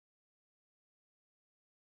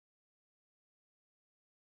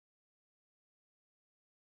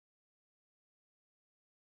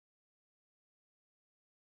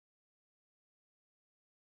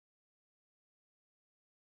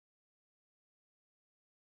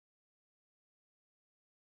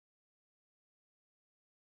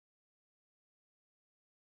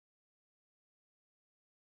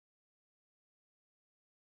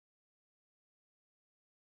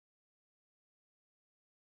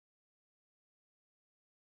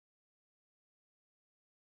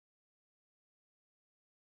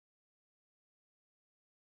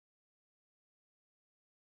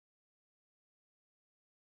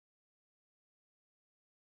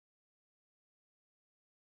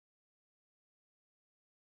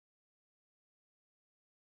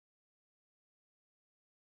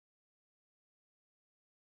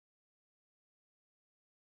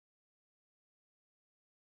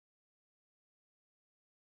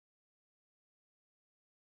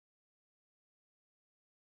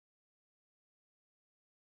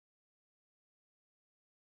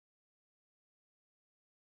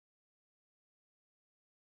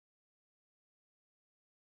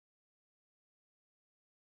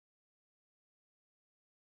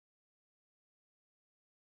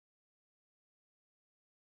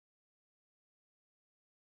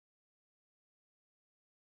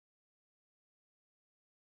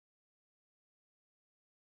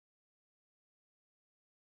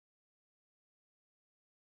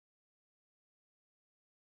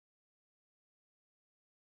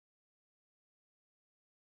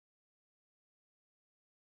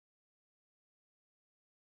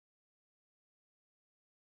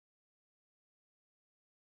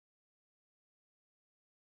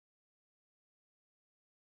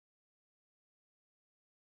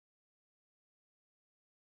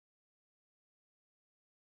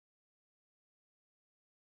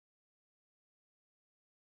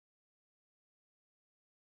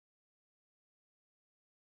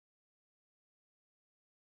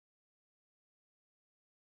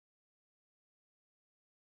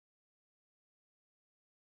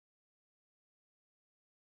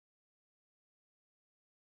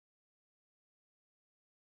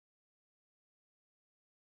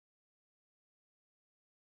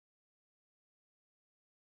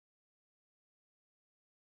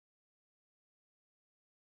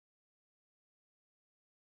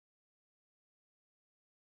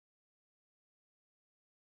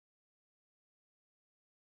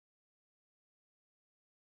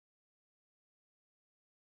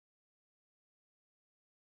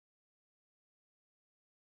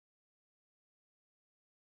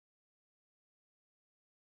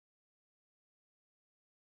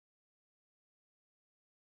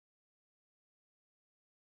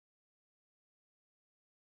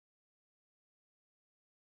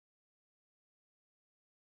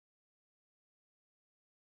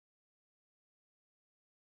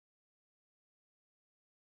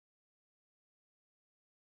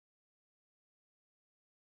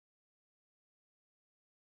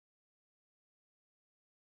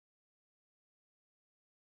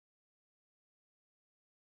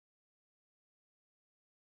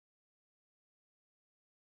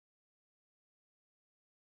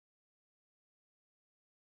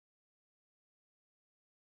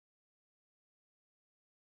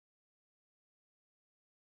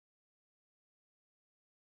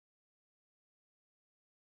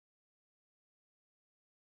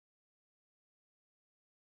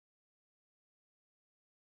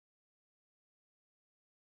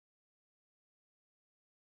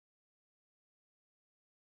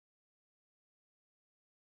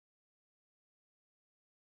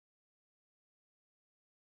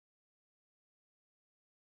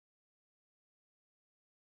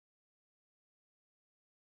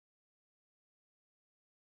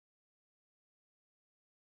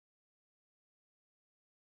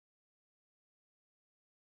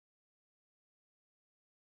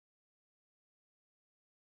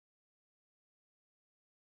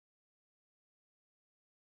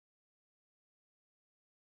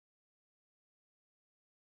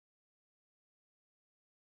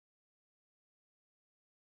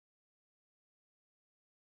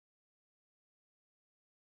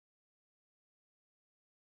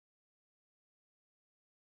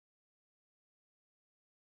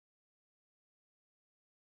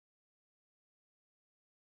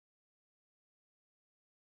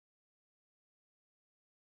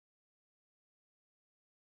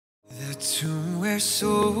The tomb where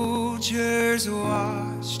soldiers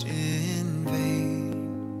watched in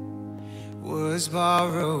vain was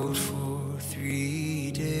borrowed for 3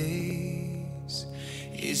 days.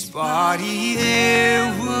 His body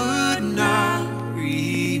there would not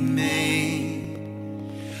remain.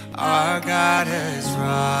 Our God has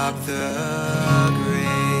robbed the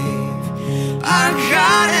grave. Our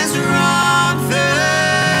God has robbed the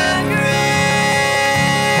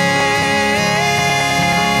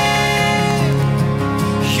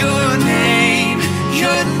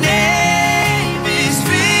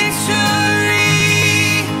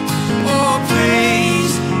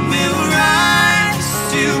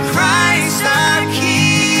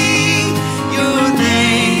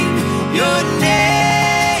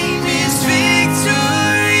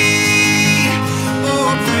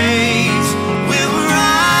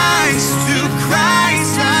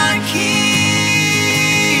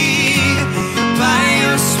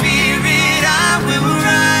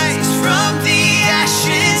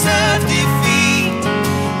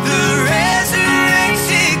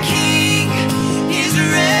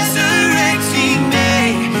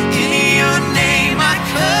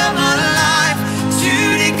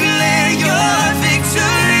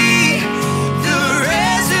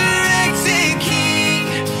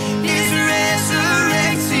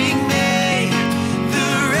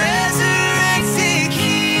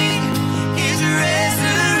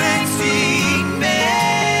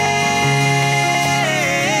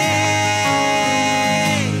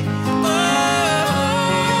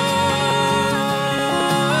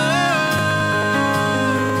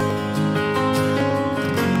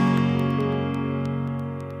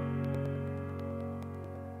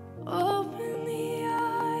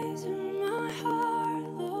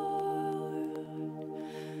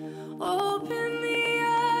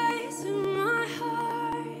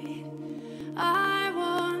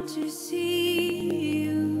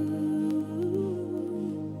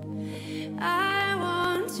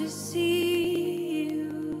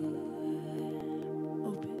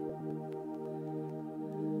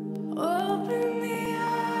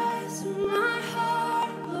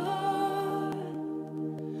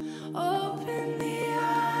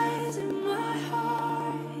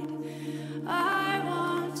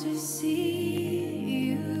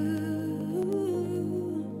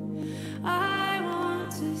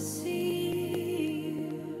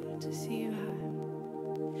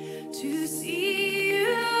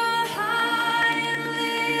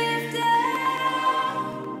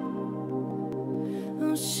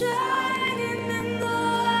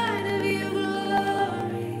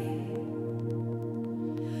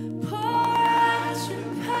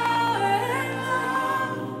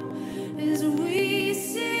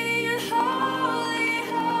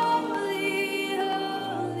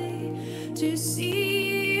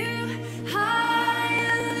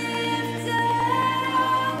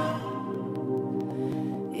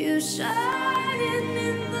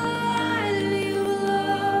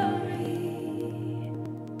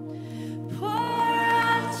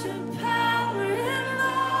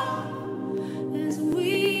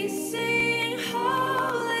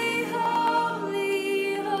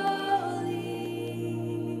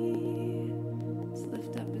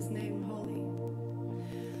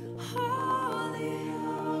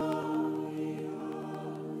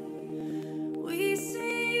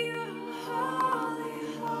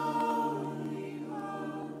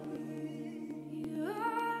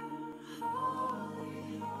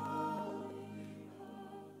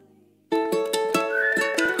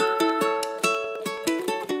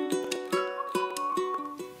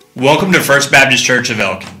Welcome to First Baptist Church of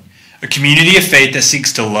Elkin, a community of faith that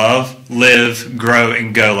seeks to love, live, grow,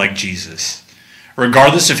 and go like Jesus.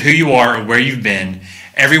 Regardless of who you are or where you've been,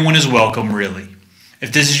 everyone is welcome, really.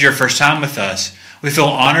 If this is your first time with us, we feel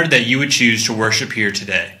honored that you would choose to worship here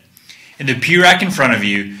today. In the pew rack in front of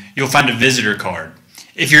you, you'll find a visitor card.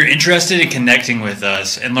 If you're interested in connecting with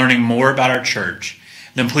us and learning more about our church,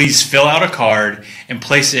 then please fill out a card and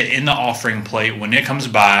place it in the offering plate when it comes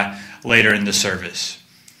by later in the service.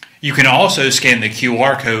 You can also scan the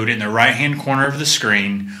QR code in the right-hand corner of the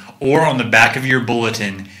screen or on the back of your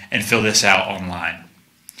bulletin and fill this out online.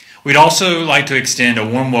 We'd also like to extend a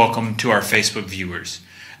warm welcome to our Facebook viewers.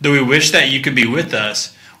 Though we wish that you could be with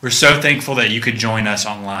us, we're so thankful that you could join us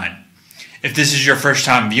online. If this is your first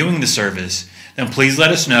time viewing the service, then please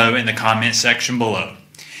let us know in the comment section below.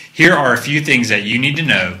 Here are a few things that you need to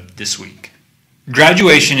know this week.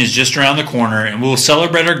 Graduation is just around the corner, and we will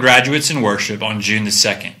celebrate our graduates in worship on June the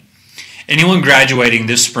 2nd. Anyone graduating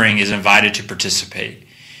this spring is invited to participate.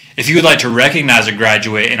 If you would like to recognize a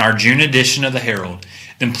graduate in our June edition of the Herald,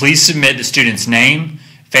 then please submit the student's name,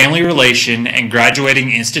 family relation, and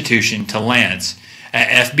graduating institution to Lance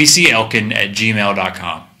at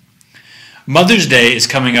fbcelkin@gmail.com. Mother's Day is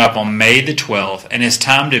coming up on May the 12th, and it's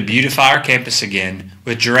time to beautify our campus again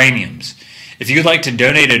with geraniums. If you would like to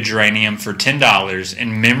donate a geranium for $10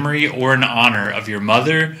 in memory or in honor of your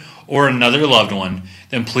mother or another loved one,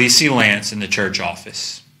 then please see Lance in the church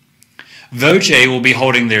office. Voce will be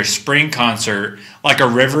holding their spring concert, Like a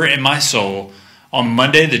River in My Soul, on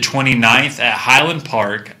Monday the 29th at Highland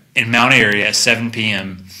Park in Mount Airy at 7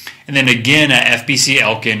 p.m., and then again at FBC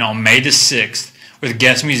Elkin on May the 6th with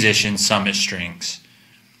guest musician Summit Strings.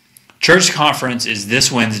 Church conference is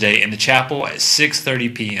this Wednesday in the chapel at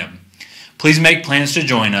 6:30 p.m. Please make plans to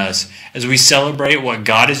join us as we celebrate what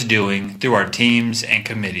God is doing through our teams and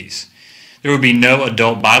committees. There will be no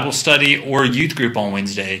adult Bible study or youth group on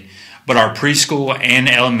Wednesday, but our preschool and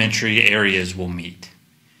elementary areas will meet.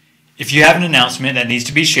 If you have an announcement that needs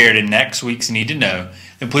to be shared in next week's Need to Know,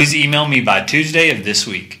 then please email me by Tuesday of this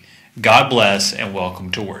week. God bless and welcome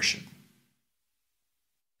to worship.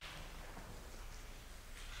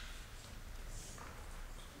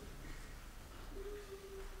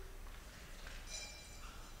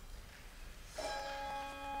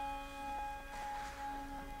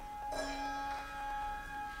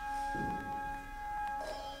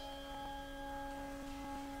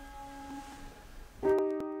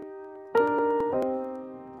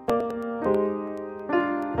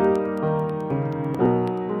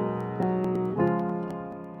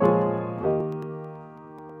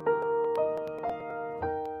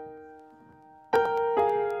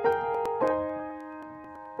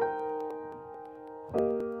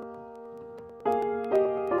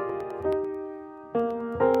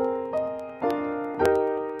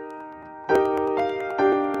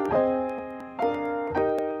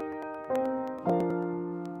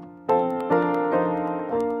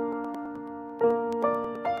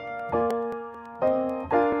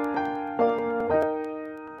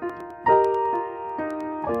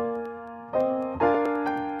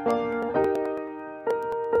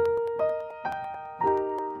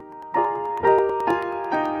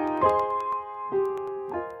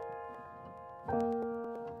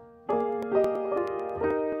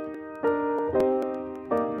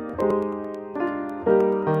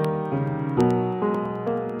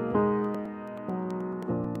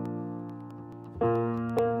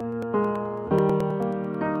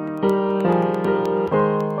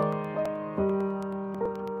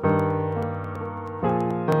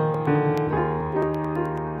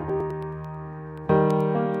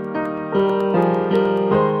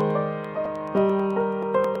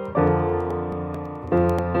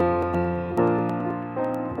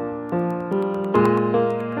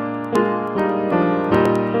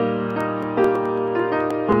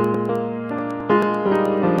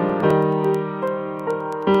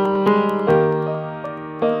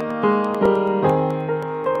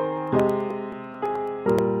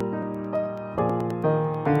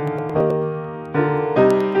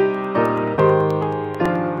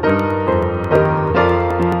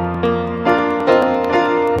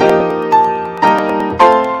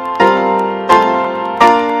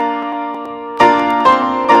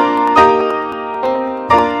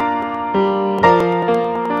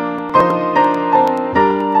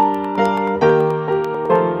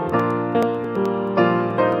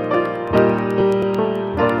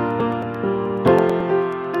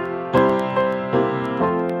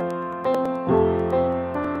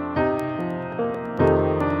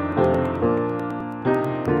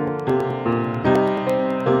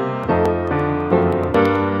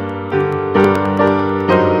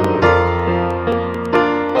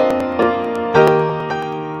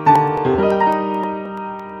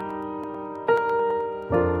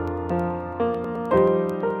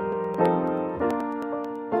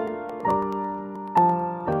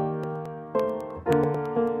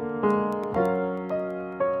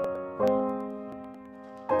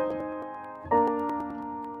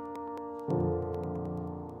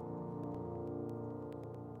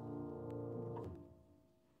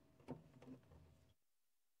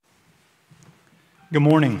 Good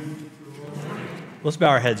morning. Let's bow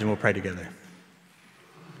our heads and we'll pray together.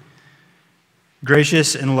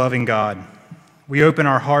 Gracious and loving God, we open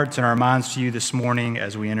our hearts and our minds to you this morning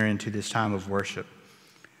as we enter into this time of worship.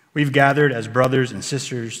 We've gathered as brothers and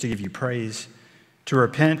sisters to give you praise, to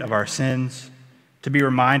repent of our sins, to be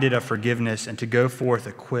reminded of forgiveness, and to go forth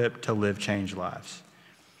equipped to live changed lives.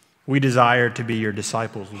 We desire to be your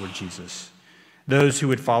disciples, Lord Jesus, those who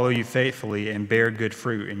would follow you faithfully and bear good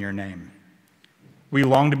fruit in your name. We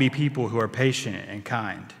long to be people who are patient and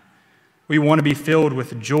kind. We want to be filled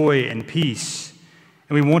with joy and peace,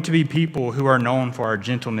 And we want to be people who are known for our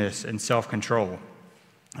gentleness and self-control.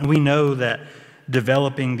 And we know that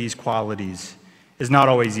developing these qualities is not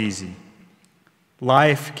always easy.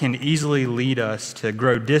 Life can easily lead us to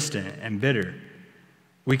grow distant and bitter.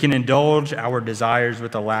 We can indulge our desires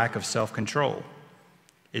with a lack of self-control.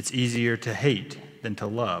 It's easier to hate than to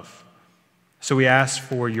love. So we ask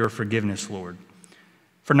for your forgiveness, Lord,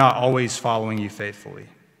 for not always following you faithfully.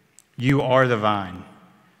 You are the vine,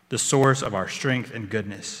 the source of our strength and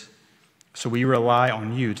goodness. So we rely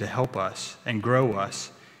on you to help us and grow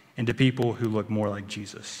us into people who look more like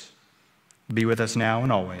Jesus. Be with us now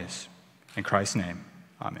and always. In Christ's name,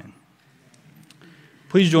 amen.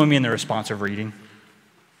 Please join me in the responsive reading.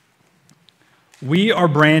 We are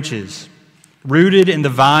branches rooted in the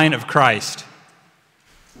vine of Christ.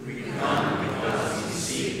 We come because we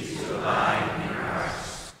seek to abide in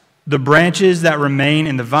Christ. The branches that remain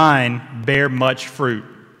in the vine bear much fruit.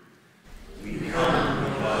 We come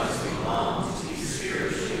because we long to be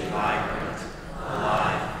spiritually vibrant,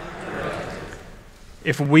 alive, directed.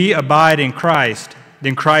 If we abide in Christ,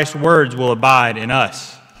 then Christ's words will abide in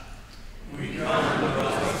us. We come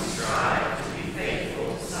because we strive to be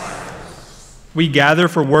faithful disciples. We gather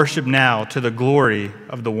for worship now to the glory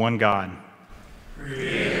of the one God.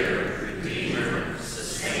 Creator, Redeemer,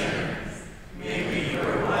 Sustainer, may we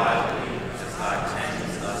grow wildly as God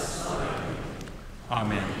tends us lovingly.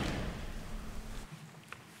 Amen.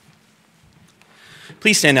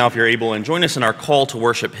 Please stand now if you're able and join us in our call to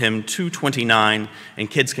worship hymn 229, and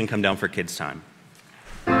kids can come down for kids' time.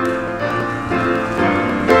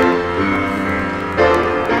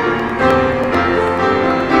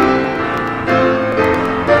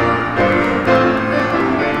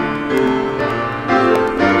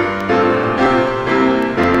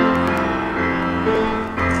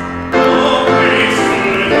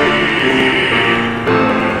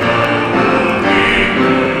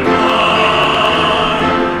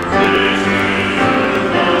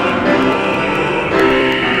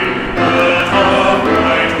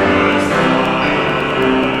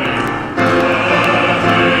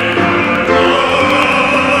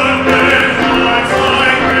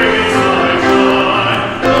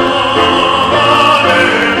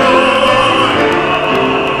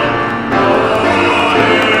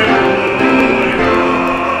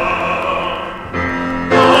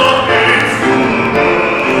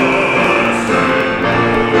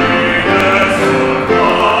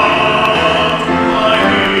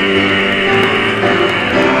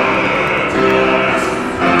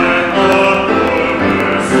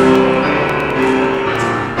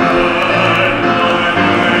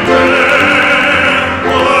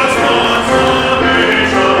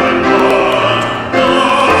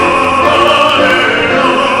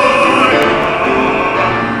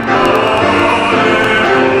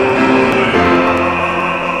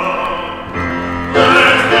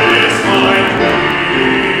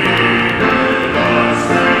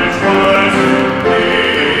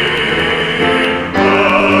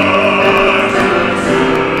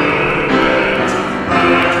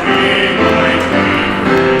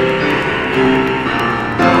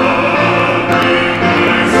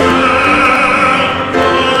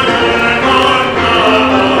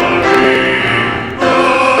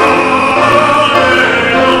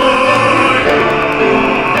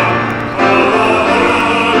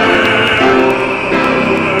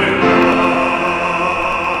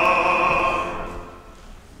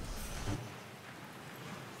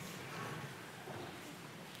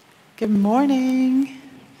 Good morning,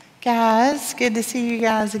 guys. Good to see you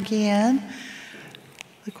guys again.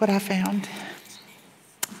 Look what I found.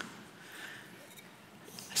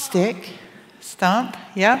 A stick, stump,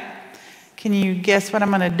 yep. Can you guess what I'm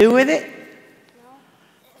going to do with it?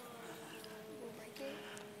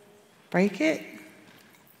 Break it?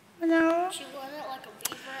 No. She wasn't like a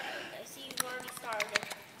beaver. I see you've already started.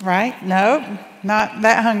 Right? No, not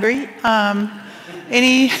that hungry.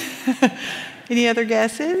 Any other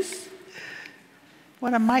guesses?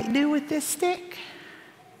 What I might do with this stick?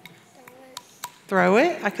 Throw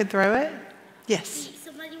it. I could throw it. Yes. Beat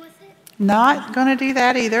somebody with it? Not going to do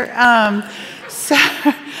that either. So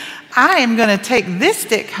I am going to take this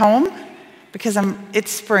stick home because it's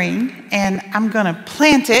spring, and I'm going to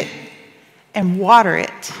plant it and water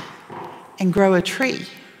it and grow a tree.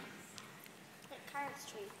 What kind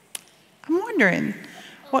of tree? I'm wondering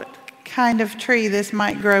what kind of tree this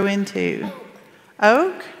might grow into. Oak.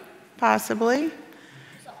 Oak? Possibly.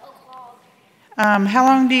 It's an oak log. How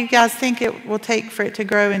long do you guys think it will take for it to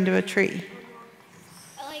grow into a tree?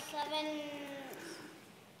 Like 7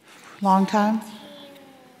 Long time?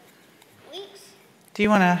 weeks? Do you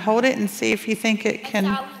want to hold it and see if you think it can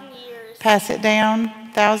 1,000 years. pass it down?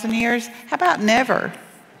 20,000 years? How about never?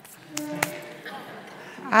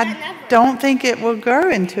 I don't think it will grow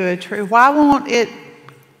into a tree. Why won't it,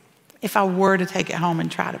 if I were to take it home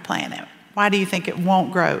and try to plant it, why do you think it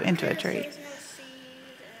won't grow into a tree? There's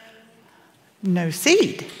no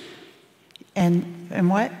seed. No seed. And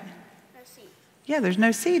what? No seed. Yeah, there's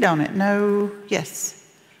no seed on it. No, yes.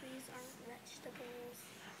 Trees aren't vegetables.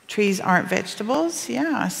 Trees aren't vegetables,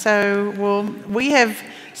 yeah. So, well, we have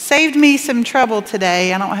saved me some trouble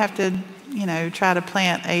today. I don't have to, try to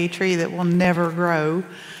plant a tree that will never grow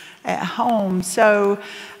at home. So,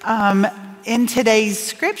 in today's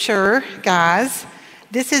scripture, guys,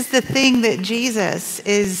 this is the thing that Jesus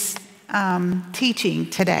is teaching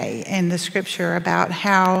today in the scripture about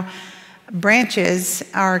how branches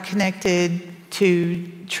are connected to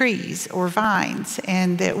trees or vines,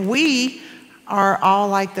 and that we are all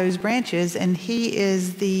like those branches, and he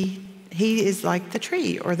is like the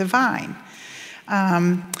tree or the vine,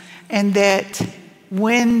 and that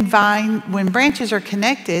when branches are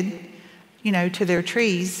connected, to their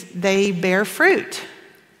trees, they bear fruit,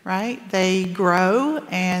 right? They grow,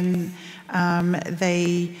 and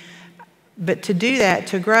but to do that,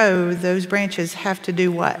 to grow, those branches have to do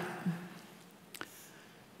what?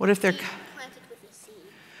 What if they're Planted with a seed.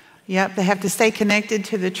 Yep, they have to stay connected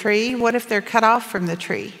to the tree. What if they're cut off from the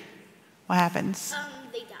tree? What happens?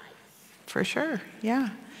 They die. For sure, yeah.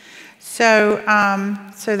 So,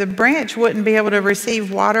 so the branch wouldn't be able to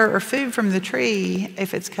receive water or food from the tree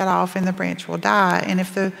if it's cut off, and the branch will die. And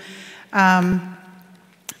if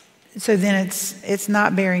so then it's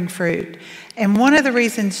not bearing fruit. And one of the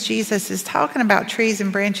reasons Jesus is talking about trees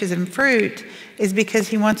and branches and fruit is because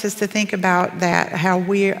he wants us to think about that, how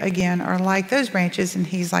we, again, are like those branches and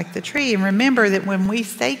he's like the tree. And remember that when we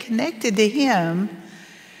stay connected to him,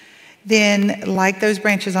 then like those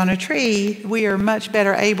branches on a tree, we are much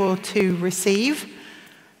better able to receive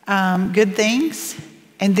good things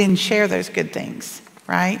and then share those good things,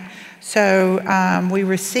 right? So we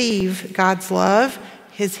receive God's love,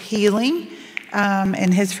 his healing,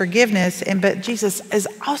 and his forgiveness. But Jesus is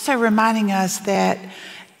also reminding us that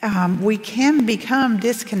we can become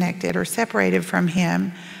disconnected or separated from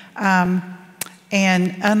him.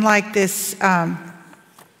 And unlike this,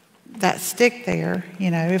 that stick there,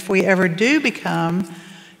 if we ever do become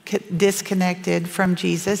disconnected from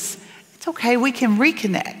Jesus, it's okay. We can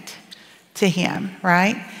reconnect to him,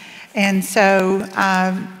 right? And so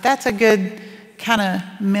that's a good kind of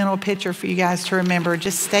mental picture for you guys to remember.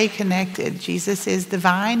 Just stay connected. Jesus is the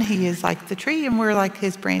vine. He is like the tree, and we're like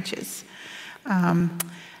his branches.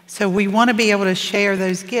 So we want to be able to share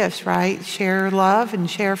those gifts, right? Share love and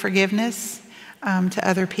share forgiveness to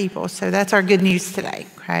other people. So that's our good news today,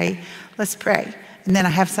 okay? Let's pray. And then I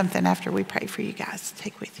have something after we pray for you guys to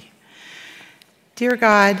take with you. Dear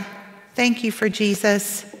God, thank you for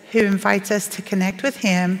Jesus, who invites us to connect with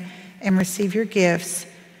him and receive your gifts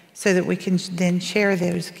so that we can then share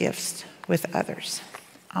those gifts with others.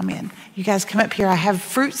 Amen. You guys come up here. I have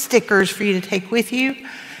fruit stickers for you to take with you,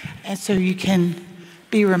 and so you can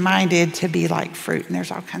be reminded to be like fruit. And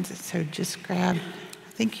there's all kinds of, so just grab,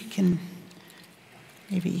 I think you can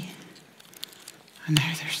maybe, I know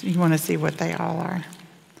you want to see what they all are.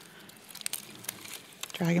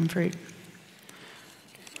 Dragon fruit.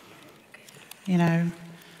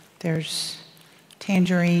 There's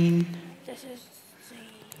tangerine. This is,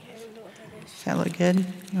 I don't know what that is. Does that look good?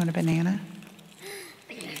 You want a banana?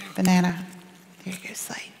 Banana. There you go,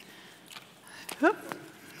 Slade. Whoop.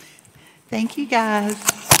 Thank you, guys.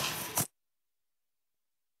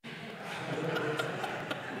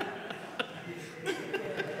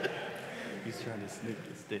 He's trying to sneak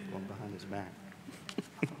the stick one behind his back.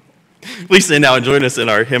 Please stand now and join us in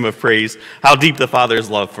our hymn of praise, How Deep the Father's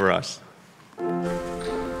Love for Us. Father's love for us.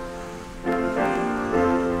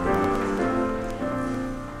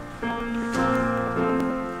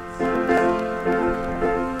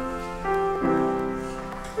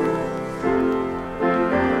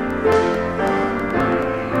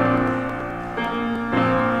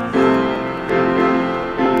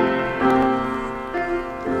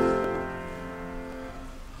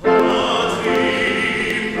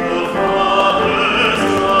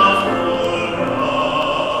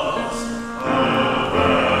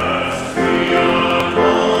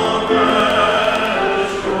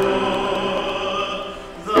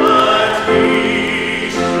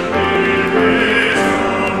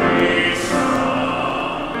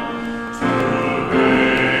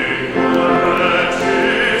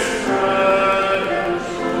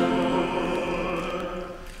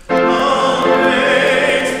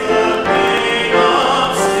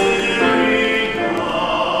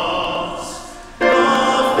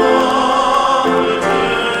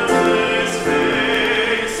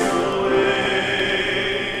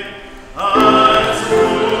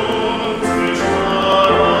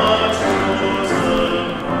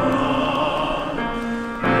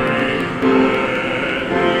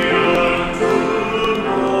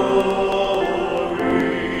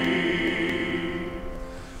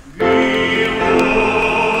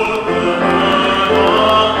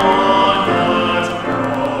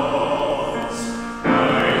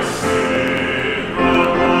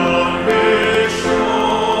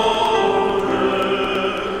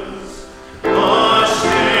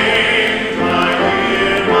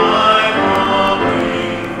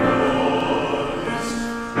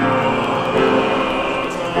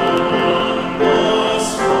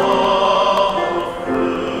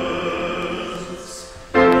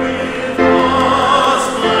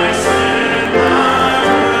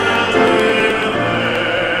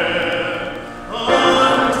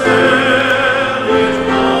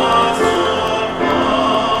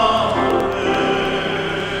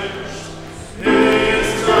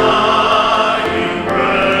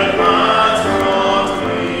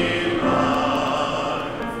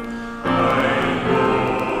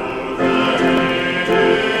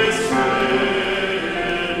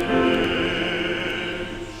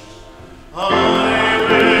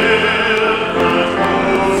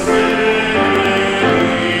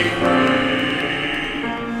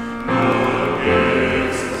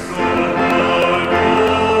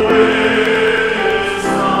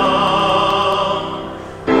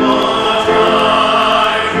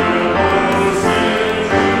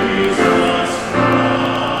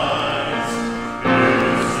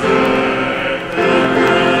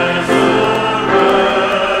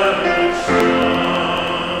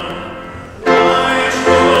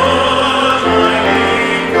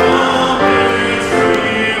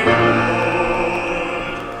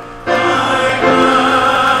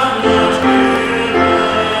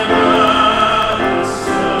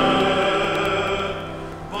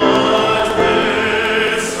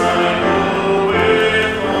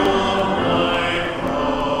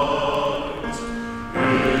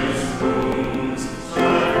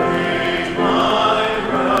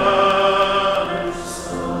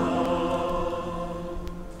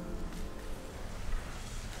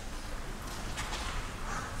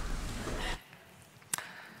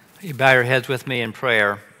 Bow your heads with me in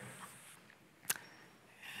prayer.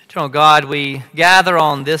 Eternal God, we gather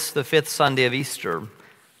on this, the fifth Sunday of Easter,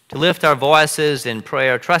 to lift our voices in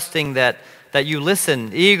prayer, trusting that you listen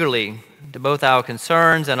eagerly to both our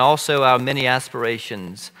concerns and also our many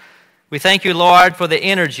aspirations. We thank you, Lord, for the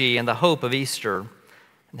energy and the hope of Easter.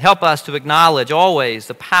 And help us to acknowledge always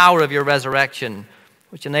the power of your resurrection,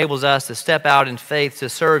 which enables us to step out in faith to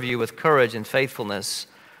serve you with courage and faithfulness.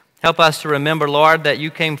 Help us to remember, Lord, that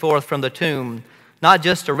you came forth from the tomb, not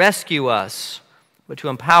just to rescue us, but to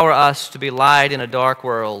empower us to be light in a dark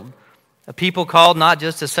world. A people called not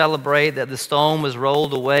just to celebrate that the stone was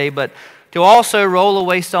rolled away, but to also roll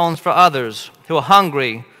away stones for others who are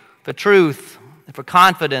hungry for truth, for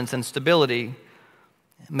confidence and stability.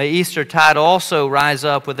 May Eastertide also rise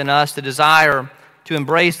up within us the desire to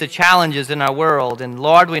embrace the challenges in our world. And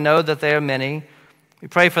Lord, we know that there are many. We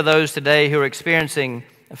pray for those today who are experiencing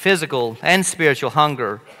physical and spiritual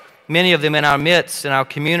hunger, many of them in our midst, in our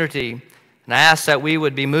community. And I ask that we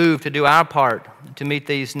would be moved to do our part to meet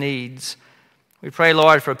these needs. We pray,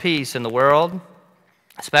 Lord, for peace in the world,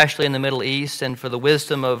 especially in the Middle East, and for the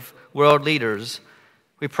wisdom of world leaders.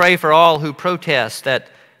 We pray for all who protest that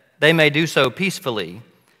they may do so peacefully,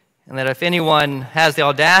 and that if anyone has the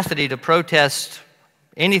audacity to protest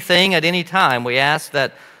anything at any time, we ask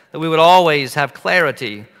that we would always have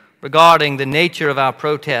clarity regarding the nature of our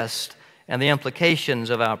protest and the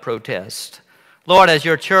implications of our protest. Lord, as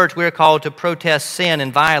your church, we're called to protest sin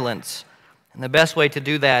and violence, and the best way to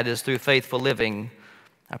do that is through faithful living.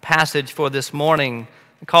 Our passage for this morning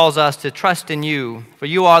calls us to trust in you, for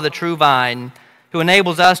you are the true vine who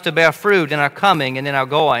enables us to bear fruit in our coming and in our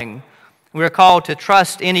going. We are called to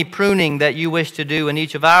trust any pruning that you wish to do in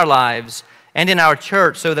each of our lives and in our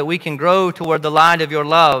church so that we can grow toward the light of your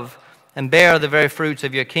love and bear the very fruits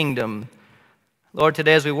of your kingdom. Lord,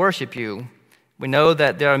 today as we worship you, we know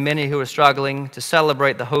that there are many who are struggling to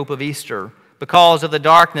celebrate the hope of Easter because of the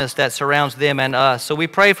darkness that surrounds them and us. So we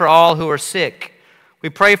pray for all who are sick. We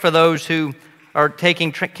pray for those who are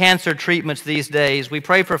taking cancer treatments these days. We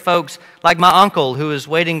pray for folks like my uncle who is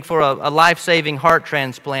waiting for a life-saving heart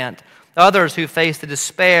transplant, others who face the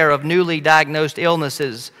despair of newly diagnosed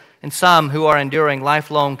illnesses, and some who are enduring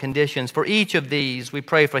lifelong conditions. For each of these, we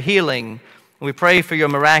pray for healing, and we pray for your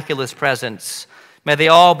miraculous presence. May they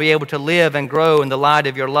all be able to live and grow in the light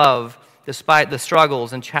of your love, despite the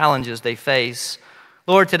struggles and challenges they face.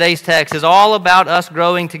 Lord, today's text is all about us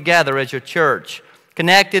growing together as your church,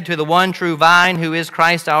 connected to the one true vine who is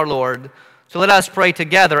Christ our Lord. So let us pray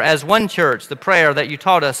together as one church the prayer that you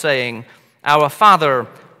taught us, saying, Our Father,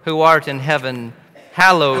 who art in heaven,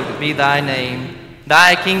 hallowed be thy name.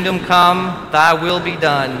 Thy kingdom come, thy will be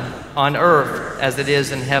done, on earth as it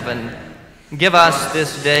is in heaven. Give us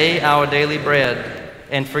this day our daily bread,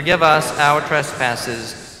 and forgive us our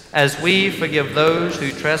trespasses, as we forgive those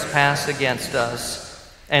who trespass against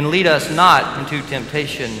us. And lead us not into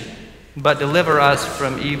temptation, but deliver us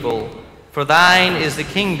from evil. For thine is the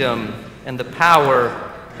kingdom, and the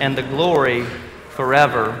power, and the glory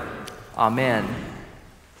forever. Amen.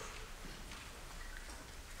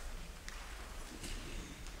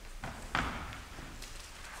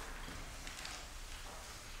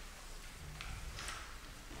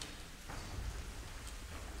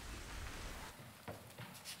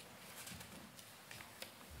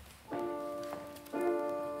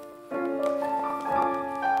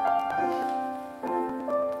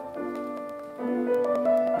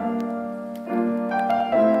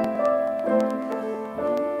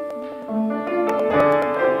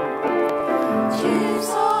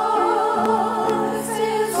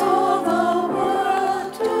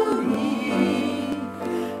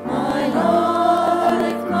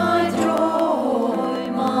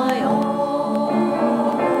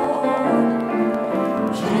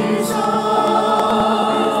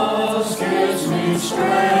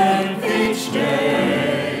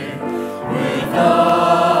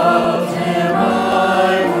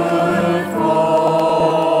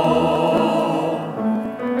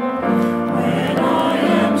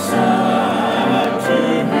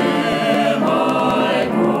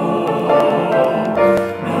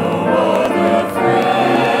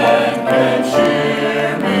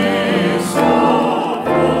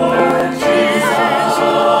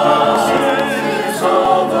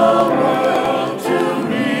 To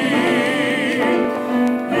me.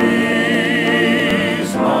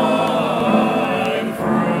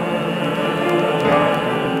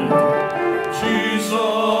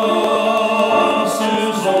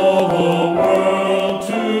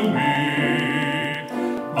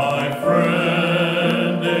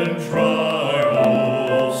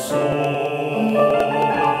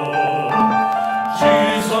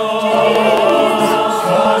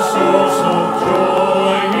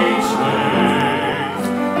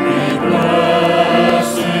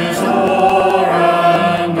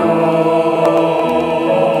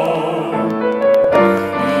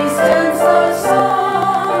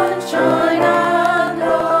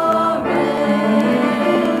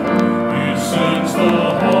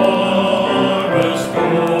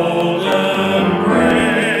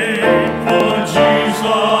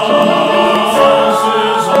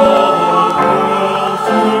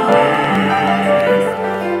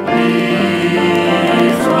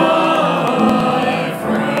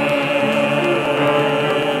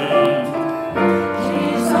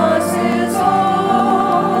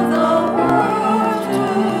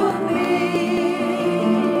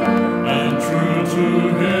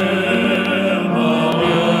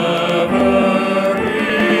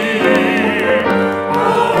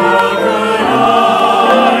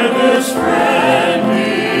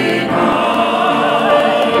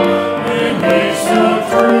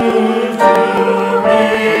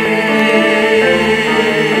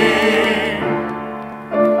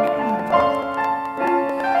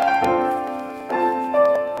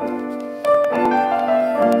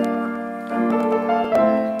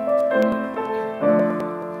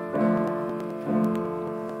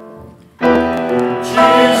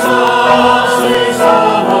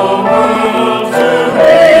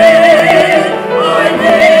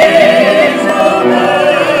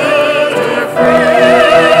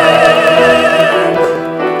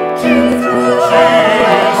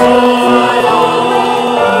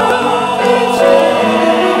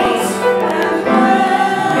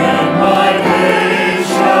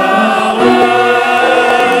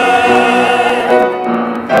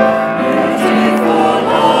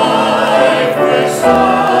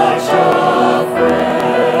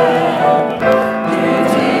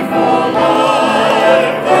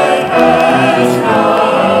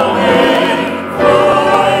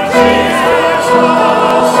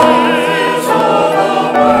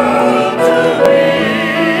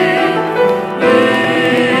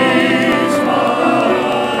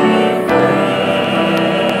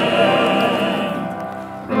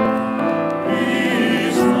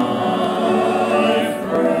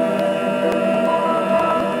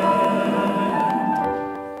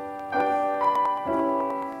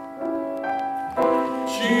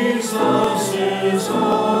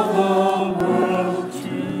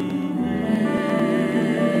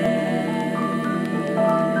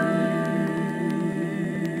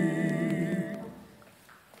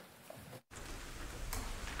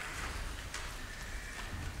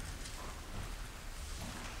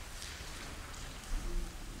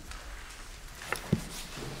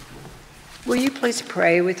 Will you please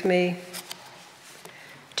pray with me?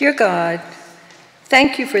 Dear God,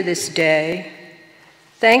 thank you for this day.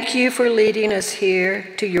 Thank you for leading us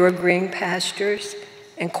here to your green pastures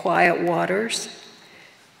and quiet waters.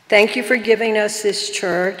 Thank you for giving us this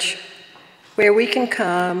church where we can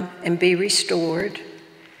come and be restored.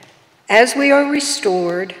 As we are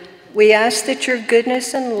restored, we ask that your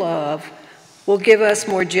goodness and love will give us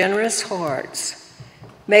more generous hearts.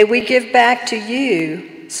 May we give back to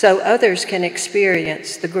you so others can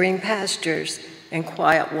experience the green pastures and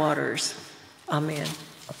quiet waters. Amen.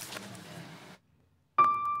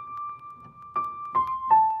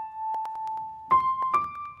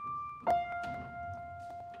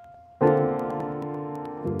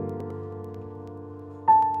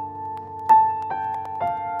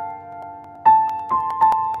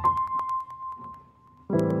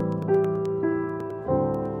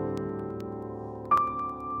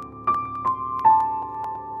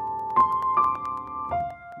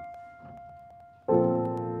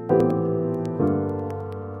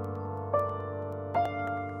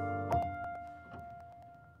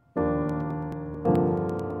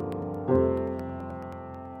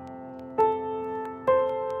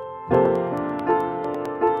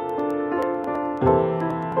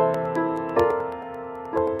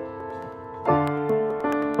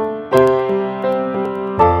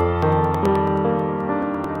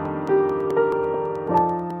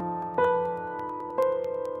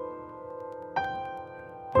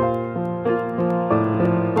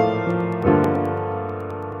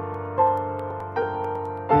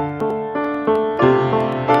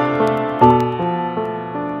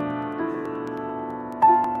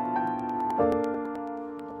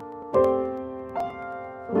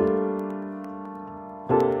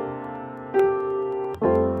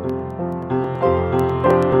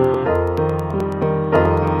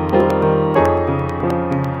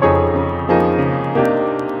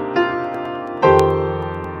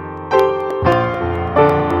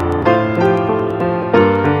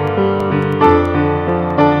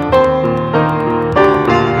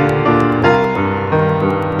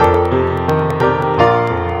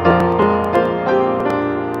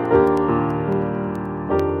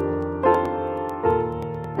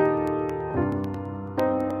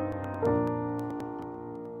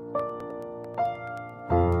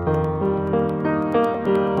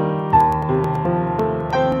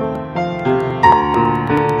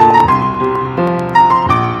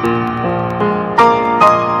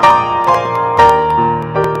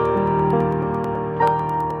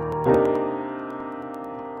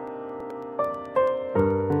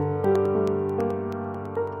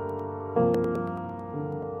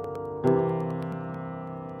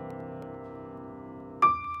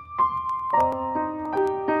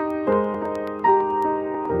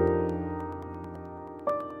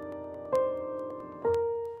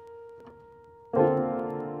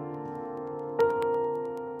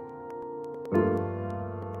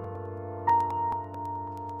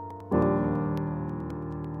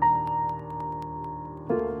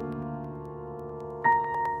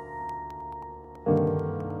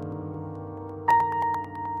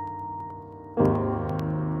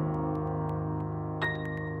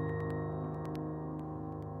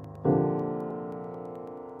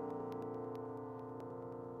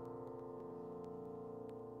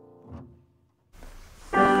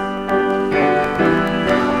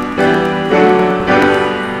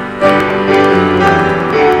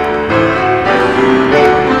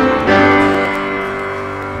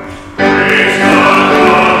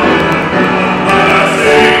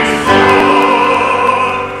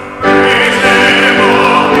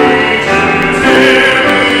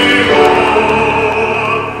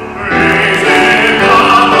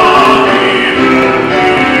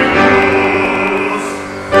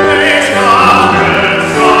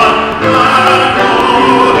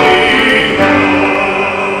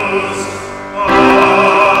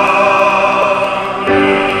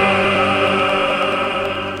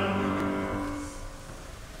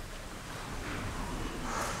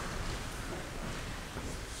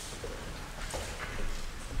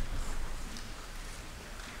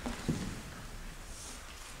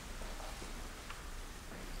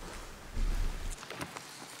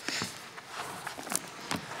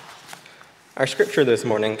 Our scripture this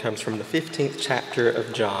morning comes from the 15th chapter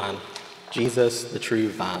of John, Jesus, the true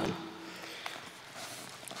vine.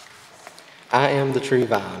 I am the true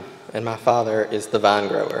vine, and my Father is the vine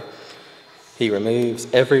grower. He removes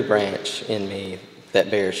every branch in me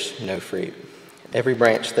that bears no fruit. Every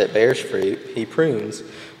branch that bears fruit, he prunes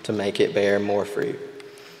to make it bear more fruit.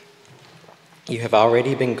 You have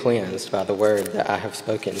already been cleansed by the word that I have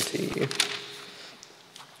spoken to you.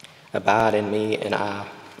 Abide in me, and I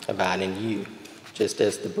abide in you, just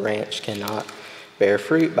as the branch cannot bear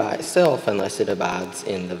fruit by itself unless it abides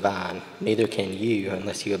in the vine. Neither can you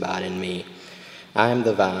unless you abide in me. I am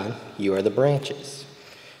the vine, you are the branches.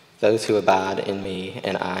 Those who abide in me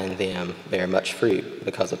and I in them bear much fruit,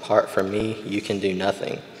 because apart from me you can do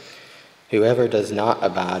nothing. Whoever does not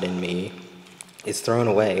abide in me is thrown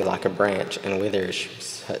away like a branch and withers.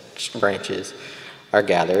 Such branches are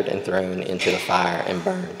gathered and thrown into the fire and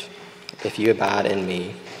burned. If you abide in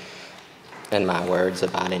me and my words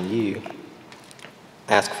abide in you,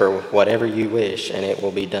 ask for whatever you wish and it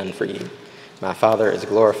will be done for you. My Father is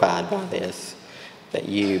glorified by this, that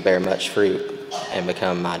you bear much fruit and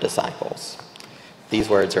become my disciples. These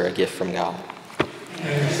words are a gift from God.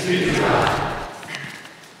 Thanks be to God.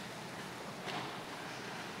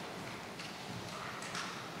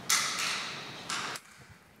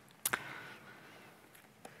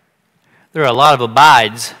 There are a lot of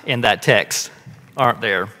abides in that text, aren't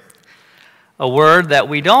there? A word that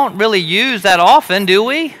we don't really use that often, do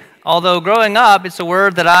we? Although growing up, it's a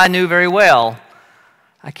word that I knew very well.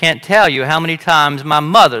 I can't tell you how many times my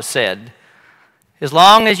mother said, as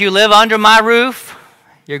long as you live under my roof,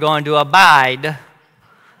 you're going to abide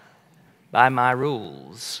by my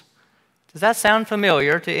rules. Does that sound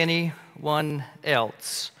familiar to anyone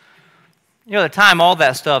else? You know, at the time, all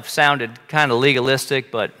that stuff sounded kind of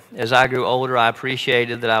legalistic, but as I grew older, I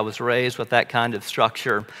appreciated that I was raised with that kind of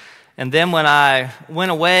structure. And then when I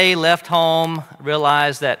went away, left home,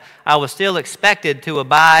 realized that I was still expected to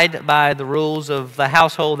abide by the rules of the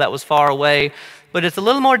household that was far away. But it's a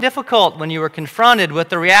little more difficult when you are confronted with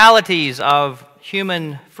the realities of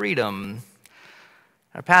human freedom.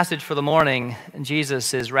 Our passage for the morning,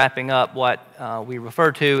 Jesus is wrapping up what we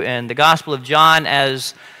refer to in the Gospel of John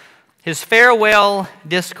as his farewell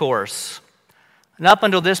discourse. And up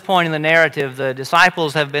until this point in the narrative, the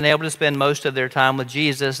disciples have been able to spend most of their time with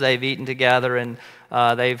Jesus. They've eaten together and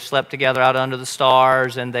they've slept together out under the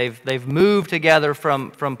stars, and they've moved together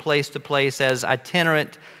from place to place as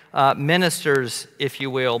itinerant ministers, if you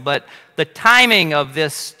will. But the timing of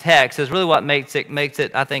this text is really what makes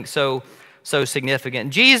it, I think, so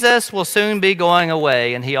significant. Jesus will soon be going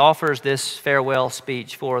away, and he offers this farewell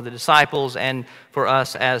speech for the disciples and for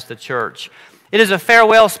us as the church. It is a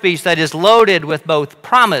farewell speech that is loaded with both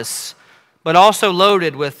promise, but also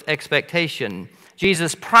loaded with expectation.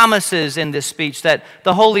 Jesus promises in this speech that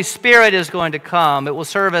the Holy Spirit is going to come. It will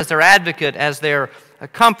serve as their advocate, as their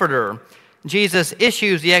comforter. Jesus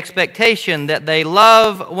issues the expectation that they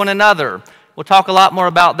love one another. We'll talk a lot more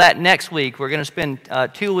about that next week. We're going to spend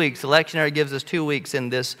 2 weeks. The lectionary gives us 2 weeks in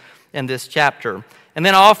this chapter. And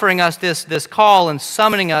then offering us this call and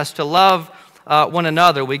summoning us to love one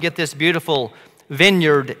another. We get this beautiful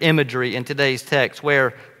vineyard imagery in today's text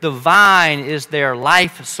where the vine is their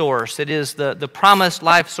life source. It is the promised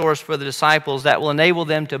life source for the disciples that will enable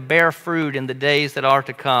them to bear fruit in the days that are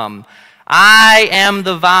to come. I am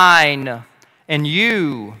the vine, and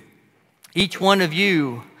you, each one of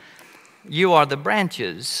you, you are the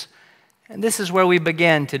branches. And this is where we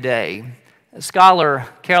begin today. Scholar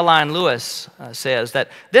Caroline Lewis says that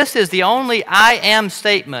this is the only I am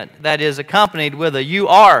statement that is accompanied with a you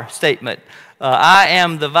are statement. I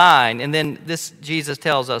am the vine. And then Jesus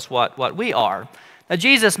tells us what we are. Now,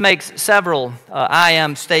 Jesus makes several I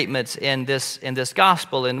am statements in this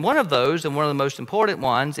gospel. And one of those, and one of the most important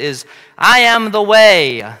ones, is I am the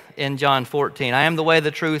way in John 14. I am the way,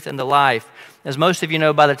 the truth, and the life. As most of you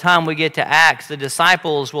know, by the time we get to Acts, the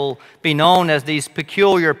disciples will be known as these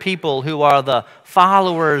peculiar people who are the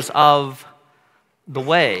followers of the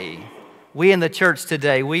way. We in the church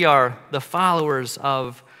today, we are the followers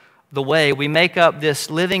of the way. We make up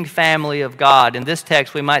this living family of God. In this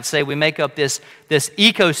text, we might say we make up this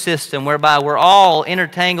ecosystem whereby we're all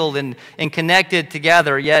intertangled and connected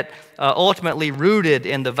together, yet ultimately rooted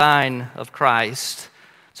in the vine of Christ.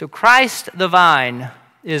 So Christ the vine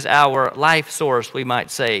is our life source, we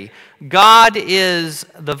might say. God is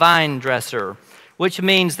the vine dresser, which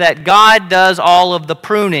means that God does all of the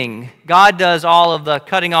pruning. God does all of the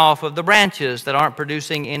cutting off of the branches that aren't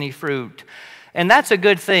producing any fruit. And that's a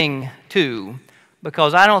good thing, too,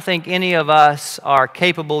 because I don't think any of us are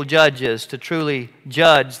capable judges to truly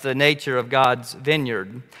judge the nature of God's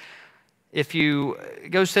vineyard. If you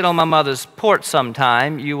go sit on my mother's porch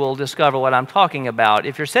sometime, you will discover what I'm talking about.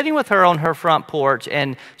 If you're sitting with her on her front porch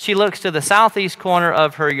and she looks to the southeast corner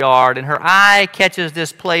of her yard and her eye catches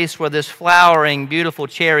this place where this flowering, beautiful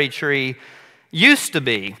cherry tree used to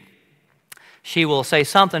be, she will say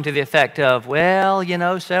something to the effect of, well, you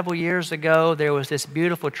know, several years ago there was this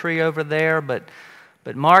beautiful tree over there, but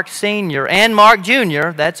Mark Sr. and Mark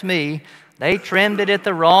Jr., that's me, They trimmed it at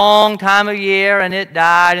the wrong time of year, and it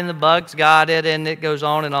died, and the bugs got it, and it goes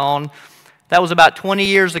on and on. That was about 20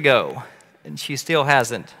 years ago, and she still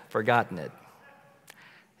hasn't forgotten it.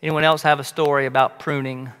 Anyone else have a story about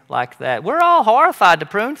pruning like that? We're all horrified to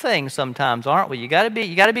prune things sometimes, aren't we? You got to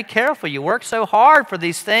be careful. You work so hard for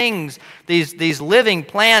these things, these living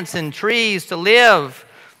plants and trees to live,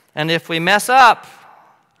 and if we mess up,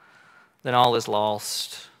 then all is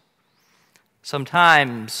lost.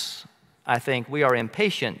 Sometimes I think we are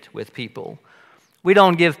impatient with people. We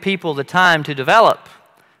don't give people the time to develop,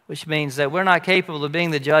 which means that we're not capable of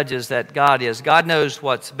being the judges that God is. God knows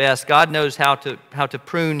what's best. God knows how to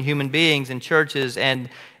prune human beings in churches and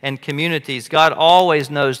communities. God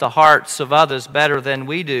always knows the hearts of others better than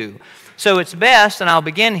we do. So it's best, and I'll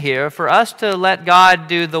begin here, for us to let God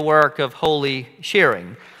do the work of holy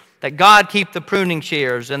shearing, that God keep the pruning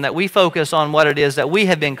shears, and that we focus on what it is that we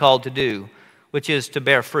have been called to do, which is to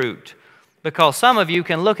bear fruit. Because some of you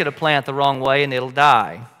can look at a plant the wrong way and it'll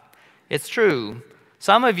die. It's true.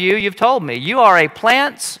 Some of you, you've told me, you are a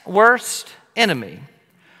plant's worst enemy.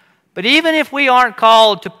 But even if we aren't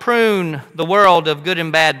called to prune the world of good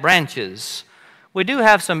and bad branches, we do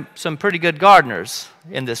have some pretty good gardeners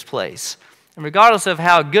in this place. And regardless of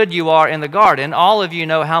how good you are in the garden, all of you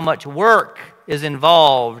know how much work is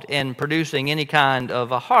involved in producing any kind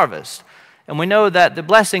of a harvest. And we know that the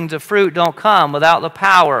blessings of fruit don't come without the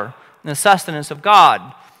power and the sustenance of God,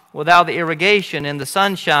 without the irrigation and the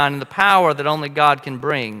sunshine and the power that only God can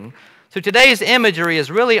bring. So today's imagery is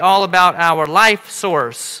really all about our life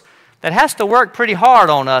source that has to work pretty hard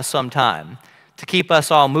on us sometime to keep us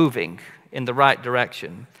all moving in the right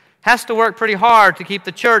direction. Has to work pretty hard to keep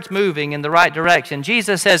the church moving in the right direction.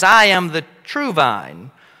 Jesus says, I am the true vine.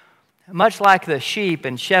 Much like the sheep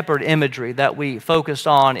and shepherd imagery that we focused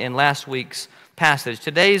on in last week's passage,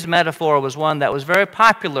 today's metaphor was one that was very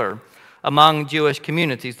popular among Jewish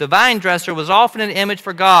communities. The vine dresser was often an image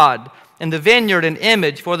for God, and the vineyard an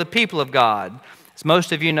image for the people of God. As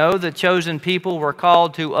most of you know, the chosen people were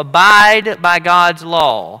called to abide by God's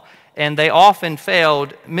law, and they often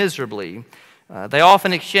failed miserably. They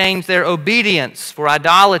often exchanged their obedience for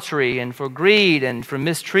idolatry and for greed and for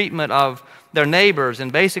mistreatment of their neighbors,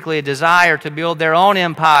 and basically a desire to build their own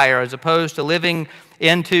empire as opposed to living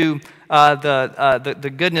into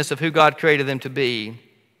the goodness of who God created them to be.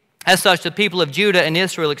 As such, the people of Judah and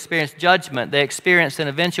Israel experienced judgment. They experienced an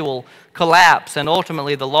eventual collapse and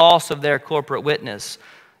ultimately the loss of their corporate witness.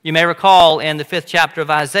 You may recall in the 5th chapter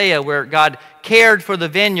of Isaiah where God cared for the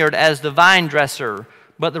vineyard as the vine dresser,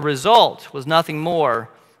 but the result was nothing more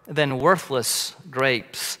than worthless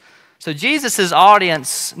grapes. So Jesus'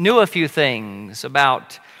 audience knew a few things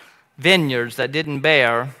about vineyards that didn't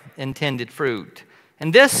bear intended fruit.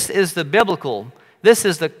 And this is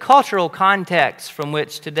the cultural context from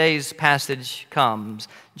which today's passage comes.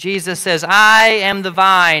 Jesus says, I am the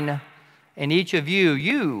vine, and each of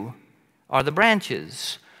you are the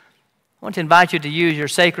branches. I want to invite you to use your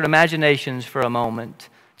sacred imaginations for a moment.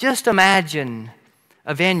 Just imagine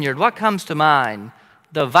a vineyard. What comes to mind?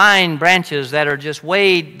 The vine branches that are just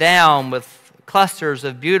weighed down with clusters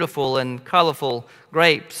of beautiful and colorful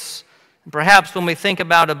grapes. Perhaps when we think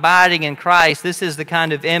about abiding in Christ, this is the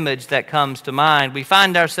kind of image that comes to mind. We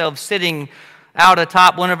find ourselves sitting out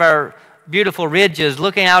atop one of our beautiful ridges,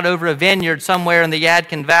 looking out over a vineyard somewhere in the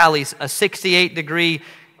Yadkin Valley, a 68-degree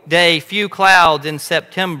day, few clouds in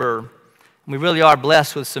September. We really are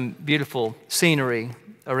blessed with some beautiful scenery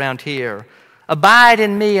around here. Abide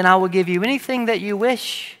in me, and I will give you anything that you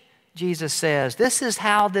wish, Jesus says. This is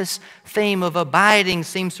how this theme of abiding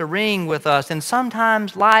seems to ring with us. And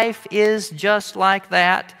sometimes life is just like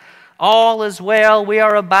that. All is well. We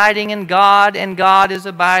are abiding in God, and God is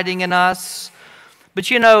abiding in us. But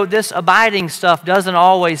you know, this abiding stuff doesn't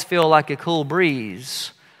always feel like a cool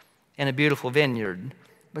breeze in a beautiful vineyard,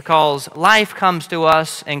 because life comes to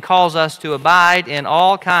us and calls us to abide in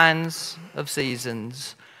all kinds of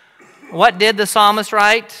seasons. What did the psalmist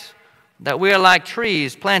write? That we are like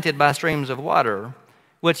trees planted by streams of water,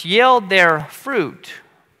 which yield their fruit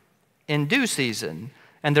in due season,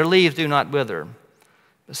 and their leaves do not wither.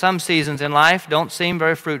 But some seasons in life don't seem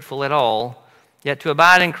very fruitful at all. Yet to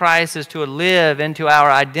abide in Christ is to live into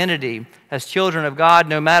our identity as children of God,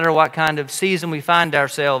 no matter what kind of season we find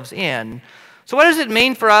ourselves in. So what does it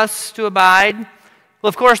mean for us to abide? Well,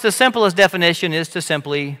 of course, the simplest definition is to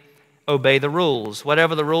simply obey the rules.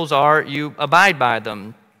 Whatever the rules are, you abide by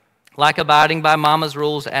them. Like abiding by Mama's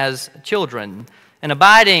rules as children. And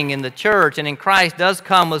abiding in the church and in Christ does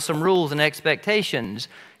come with some rules and expectations.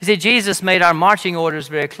 You see, Jesus made our marching orders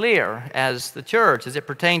very clear as the church, as it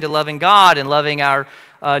pertained to loving God and loving our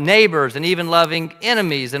neighbors and even loving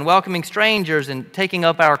enemies and welcoming strangers and taking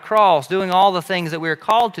up our cross, doing all the things that we are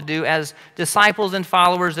called to do as disciples and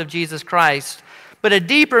followers of Jesus Christ. But a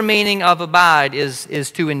deeper meaning of abide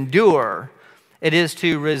is to endure. It is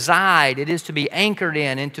to reside. It is to be anchored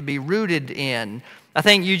in and to be rooted in. I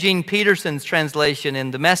think Eugene Peterson's translation in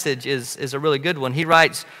The Message is a really good one. He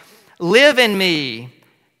writes, "Live in me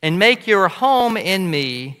and make your home in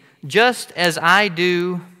me just as I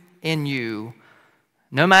do in you.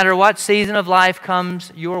 No matter what season of life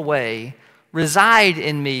comes your way, reside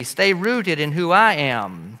in me, stay rooted in who I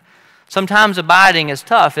am." Sometimes abiding is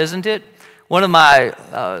tough, isn't it? One of my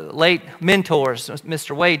late mentors,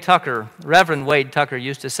 Mr. Wade Tucker, Reverend Wade Tucker,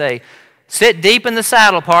 used to say, "Sit deep in the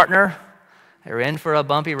saddle, partner. They're in for a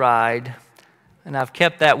bumpy ride." And I've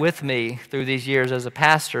kept that with me through these years as a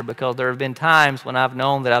pastor, because there have been times when I've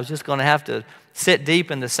known that I was just going to have to sit deep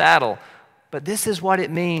in the saddle. But this is what it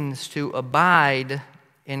means to abide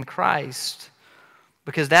in Christ,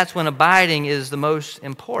 because that's when abiding is the most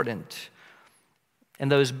important in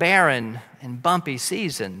those barren and bumpy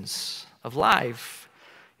seasons of life.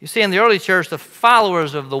 You see, in the early church, the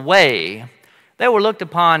followers of the way, they were looked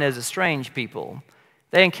upon as a strange people.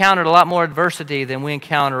 They encountered a lot more adversity than we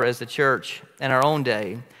encounter as the church in our own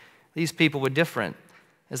day. These people were different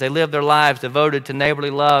as they lived their lives devoted to neighborly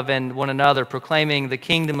love and one another, proclaiming the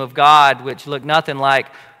kingdom of God, which looked nothing like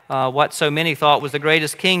what so many thought was the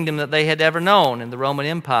greatest kingdom that they had ever known in the Roman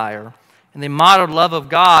Empire. And they modeled love of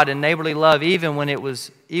God and neighborly love even when it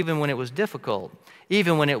was difficult,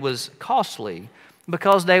 even when it was costly,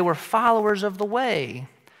 because they were followers of the way.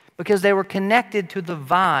 Because they were connected to the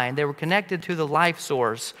vine, they were connected to the life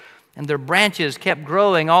source, and their branches kept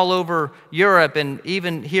growing all over Europe and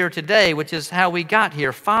even here today, which is how we got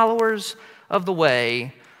here, followers of the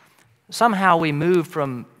way. Somehow we moved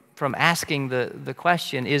from asking the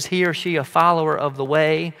question, is he or she a follower of the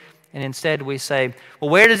way? And instead we say,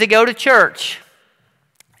 well, where does he go to church?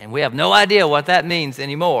 And we have no idea what that means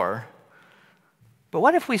anymore. But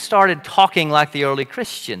what if we started talking like the early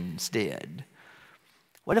Christians did?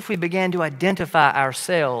 What if we began to identify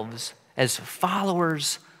ourselves as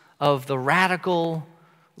followers of the radical,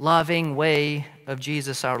 loving way of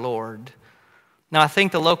Jesus our Lord? Now, I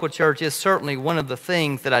think the local church is certainly one of the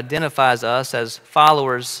things that identifies us as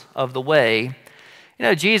followers of the way. You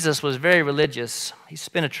know, Jesus was very religious. He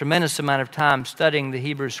spent a tremendous amount of time studying the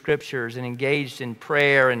Hebrew Scriptures and engaged in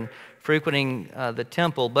prayer and frequenting the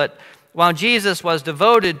temple. But while Jesus was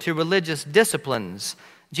devoted to religious disciplines,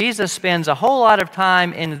 Jesus spends a whole lot of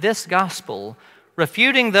time in this gospel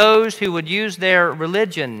refuting those who would use their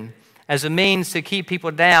religion as a means to keep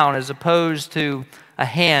people down as opposed to a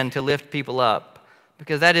hand to lift people up,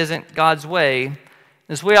 because that isn't God's way.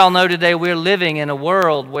 As we all know today, we're living in a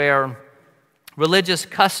world where religious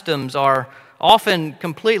customs are often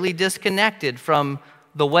completely disconnected from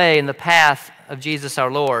the way and the path of Jesus our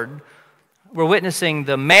Lord. We're witnessing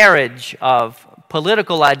the marriage of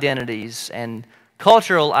political identities and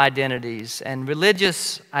cultural identities and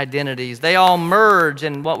religious identities. They all merge,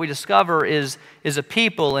 and what we discover is a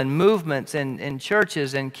people and movements and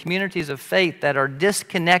churches and communities of faith that are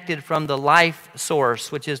disconnected from the life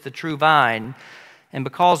source, which is the true vine. And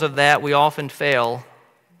because of that, we often fail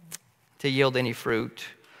to yield any fruit.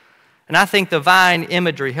 And I think the vine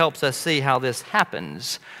imagery helps us see how this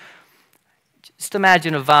happens. Just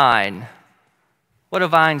imagine a vine. What do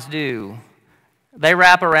vines do? They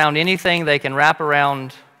wrap around anything they can wrap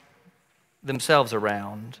around themselves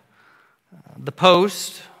around. The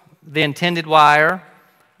post, the intended wire,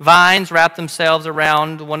 vines wrap themselves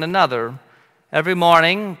around one another. Every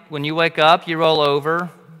morning when you wake up, you roll over.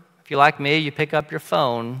 If you're like me, you pick up your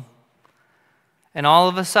phone. And all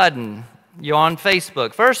of a sudden, you're on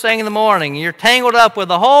Facebook. First thing in the morning, you're tangled up with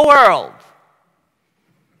the whole world.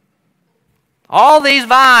 All these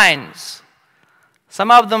vines,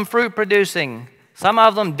 some of them fruit producing, some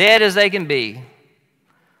of them dead as they can be.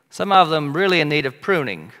 Some of them really in need of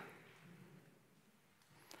pruning.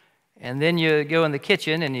 And then you go in the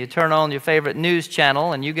kitchen and you turn on your favorite news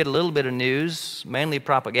channel and you get a little bit of news, mainly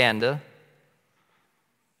propaganda,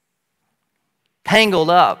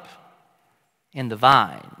 tangled up in the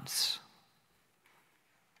vines.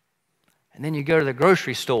 And then you go to the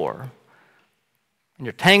grocery store and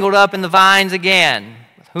you're tangled up in the vines again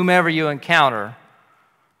with whomever you encounter.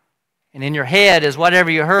 And in your head is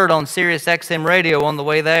whatever you heard on Sirius XM radio on the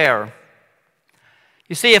way there.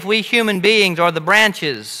 You see, if we human beings are the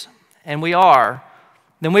branches, and we are,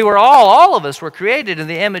 then we were all of us were created in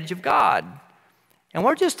the image of God. And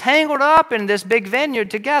we're just tangled up in this big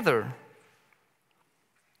vineyard together.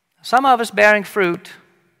 Some of us bearing fruit.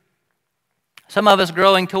 Some of us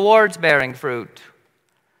growing towards bearing fruit.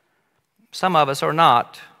 Some of us are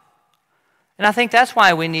not. And I think that's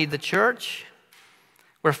why we need the church,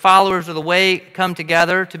 where followers of the way come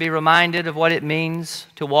together to be reminded of what it means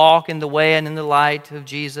to walk in the way and in the light of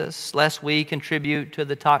Jesus, lest we contribute to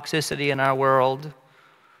the toxicity in our world.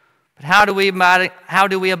 But how do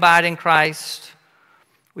we abide in Christ?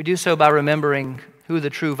 We do so by remembering who the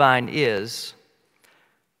true vine is.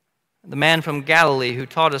 The man from Galilee who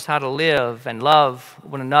taught us how to live and love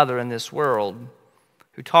one another in this world,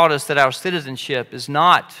 who taught us that our citizenship is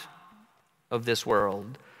not of this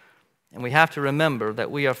world. And we have to remember that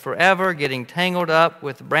we are forever getting tangled up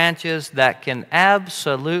with branches that can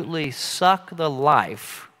absolutely suck the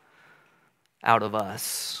life out of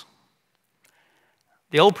us.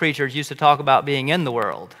 The old preachers used to talk about being in the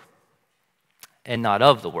world and not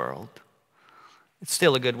of the world. It's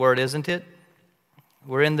still a good word, isn't it?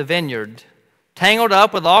 We're in the vineyard, tangled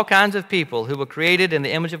up with all kinds of people who were created in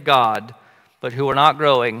the image of God, but who are not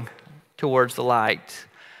growing towards the light.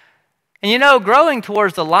 And you know, growing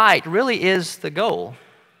towards the light really is the goal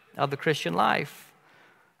of the Christian life.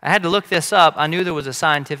 I had to look this up. I knew there was a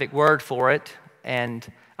scientific word for it,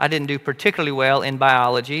 and I didn't do particularly well in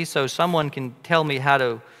biology, so someone can tell me how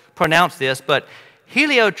to pronounce this, but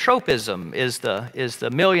heliotropism is the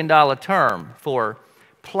million-dollar term for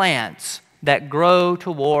plants that grow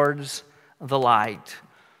towards the light.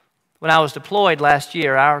 When I was deployed last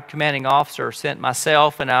year, our commanding officer sent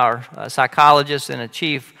myself and our psychologist and a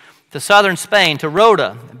chief to southern Spain, to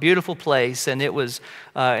Rota, a beautiful place, and it was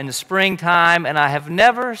in the springtime, and I have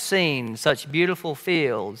never seen such beautiful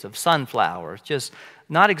fields of sunflowers, just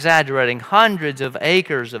not exaggerating, hundreds of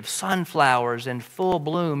acres of sunflowers in full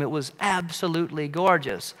bloom. It was absolutely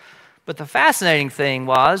gorgeous. But the fascinating thing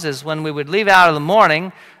is when we would leave out in the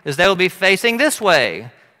morning, is they would be facing this way,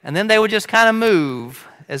 and then they would just kind of move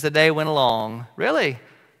as the day went along, really,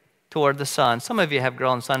 toward the sun. Some of you have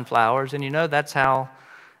grown sunflowers, and you know that's how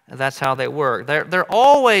they work. They're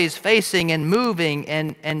always facing and moving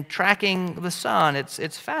and tracking the sun.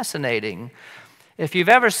 It's fascinating. If you've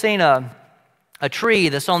ever seen a tree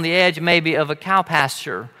that's on the edge maybe of a cow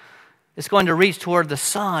pasture, it's going to reach toward the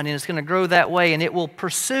sun, and it's going to grow that way, and it will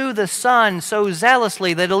pursue the sun so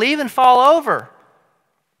zealously that it'll even fall over.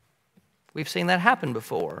 We've seen that happen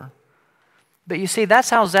before. But you see, that's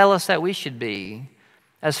how zealous that we should be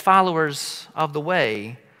as followers of the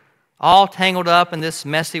way, all tangled up in this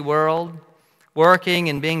messy world, working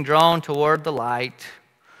and being drawn toward the light.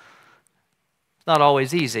 It's not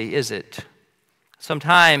always easy, is it?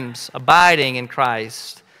 Sometimes abiding in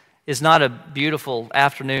Christ is not a beautiful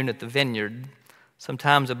afternoon at the vineyard.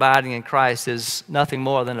 Sometimes abiding in Christ is nothing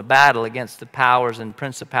more than a battle against the powers and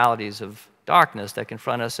principalities of darkness that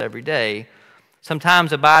confront us every day.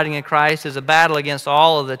 Sometimes abiding in Christ is a battle against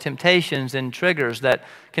all of the temptations and triggers that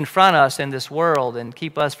confront us in this world and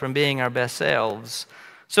keep us from being our best selves.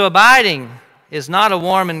 So abiding is not a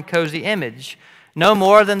warm and cozy image, no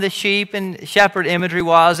more than the sheep and shepherd imagery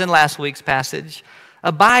was in last week's passage.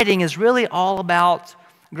 Abiding is really all about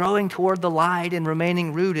growing toward the light and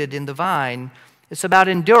remaining rooted in the vine. It's about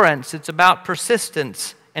endurance, it's about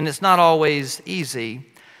persistence, and it's not always easy.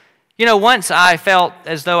 You know, once I felt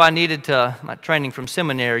as though I needed to, my training from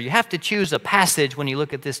seminary, you have to choose a passage when you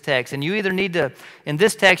look at this text. And you either need to, in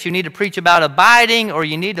this text, you need to preach about abiding, or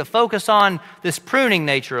you need to focus on this pruning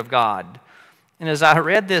nature of God. And as I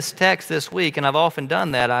read this text this week, and I've often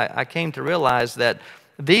done that, I came to realize that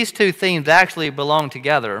these two themes actually belong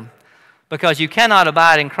together, because you cannot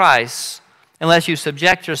abide in Christ unless you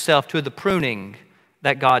subject yourself to the pruning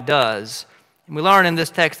that God does. And we learn in this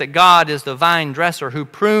text that God is the vine dresser who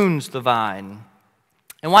prunes the vine.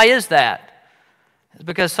 And why is that? It's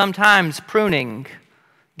because sometimes pruning,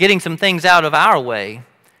 getting some things out of our way,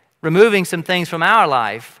 removing some things from our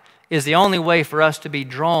life, is the only way for us to be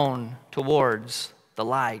drawn towards the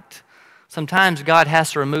light. Sometimes God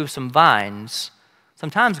has to remove some vines.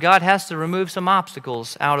 Sometimes God has to remove some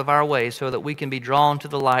obstacles out of our way so that we can be drawn to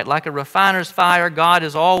the light. Like a refiner's fire, God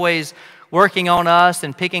is always working on us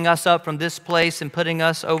and picking us up from this place and putting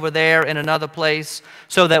us over there in another place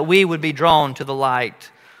so that we would be drawn to the light.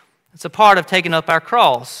 It's a part of taking up our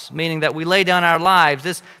cross, meaning that we lay down our lives.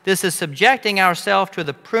 This is subjecting ourselves to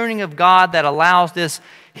the pruning of God that allows this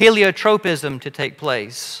heliotropism to take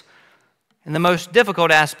place. And the most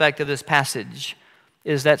difficult aspect of this passage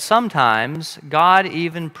is that sometimes God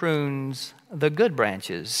even prunes the good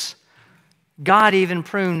branches. God even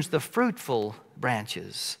prunes the fruitful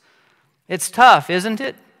branches. It's tough, isn't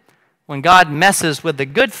it? When God messes with the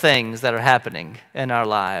good things that are happening in our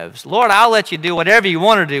lives. Lord, I'll let you do whatever you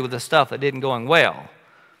want to do with the stuff that isn't going well.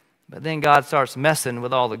 But then God starts messing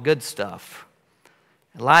with all the good stuff.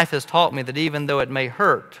 And life has taught me that even though it may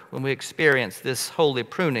hurt when we experience this holy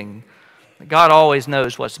pruning, God always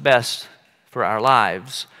knows what's best for our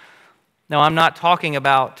lives. Now, I'm not talking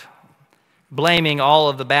about blaming all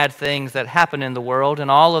of the bad things that happen in the world and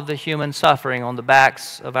all of the human suffering on the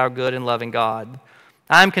backs of our good and loving God.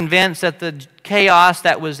 I'm convinced that the chaos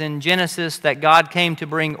that was in Genesis that God came to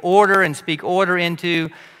bring order and speak order into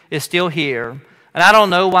is still here. And I don't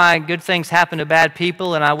know why good things happen to bad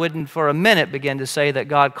people, and I wouldn't for a minute begin to say that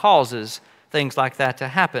God causes things like that to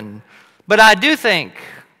happen. But I do think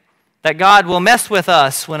that God will mess with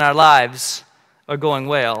us when our lives are going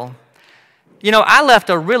well. You know, I left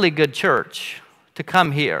a really good church to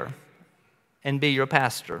come here and be your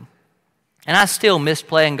pastor. And I still miss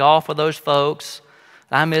playing golf with those folks.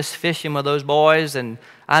 I miss fishing with those boys, and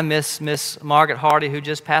I miss Miss Margaret Hardy, who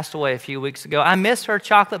just passed away a few weeks ago. I miss her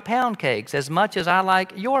chocolate pound cakes as much as I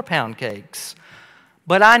like your pound cakes.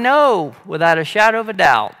 But I know, without a shadow of a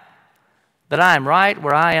doubt, that I am right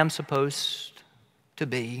where I am supposed to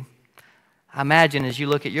be. I imagine as you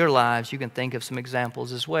look at your lives, you can think of some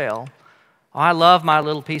examples as well. I love my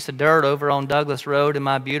little piece of dirt over on Douglas Road and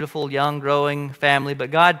my beautiful, young, growing family,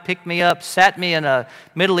 but God picked me up, sat me in a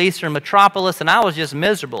Middle Eastern metropolis, and I was just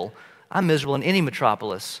miserable. I'm miserable in any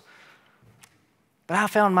metropolis. But I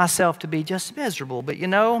found myself to be just miserable. But you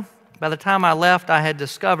know, by the time I left, I had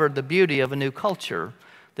discovered the beauty of a new culture,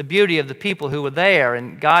 the beauty of the people who were there,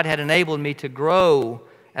 and God had enabled me to grow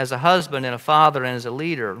as a husband and a father and as a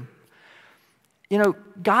leader. You know,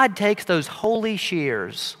 God takes those holy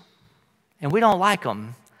shears, and we don't like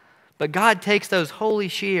them. But God takes those holy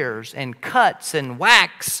shears and cuts and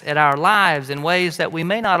whacks at our lives in ways that we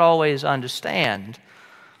may not always understand.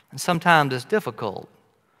 And sometimes it's difficult.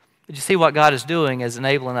 But you see what God is doing is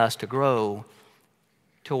enabling us to grow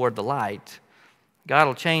toward the light. God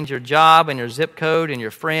will change your job and your zip code and your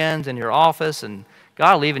friends and your office, and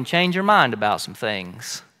God will even change your mind about some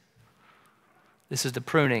things. This is the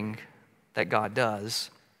pruning that God does.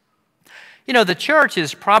 You know, the church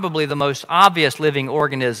is probably the most obvious living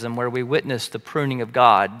organism where we witness the pruning of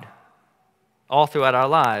God all throughout our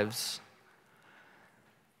lives.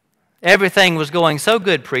 Everything was going so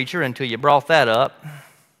good, preacher, until you brought that up.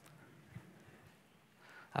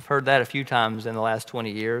 I've heard that a few times in the last 20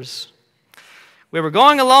 years. We were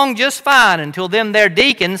going along just fine until them there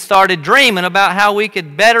deacons started dreaming about how we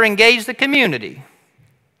could better engage the community.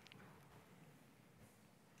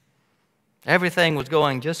 Everything was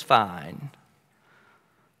going just fine.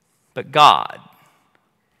 But God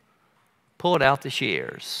pulled out the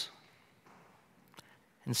shears.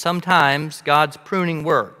 And sometimes God's pruning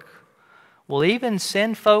work will even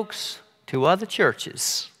send folks to other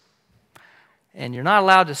churches. And you're not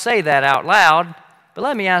allowed to say that out loud, but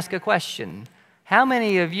let me ask a question. How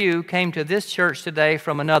many of you came to this church today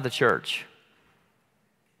from another church?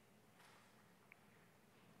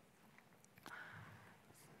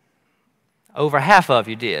 Over half of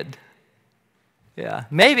you did. Yeah,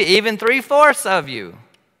 maybe even 3/4 of you.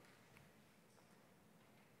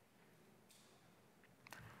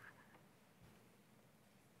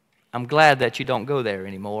 I'm glad that you don't go there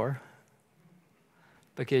anymore,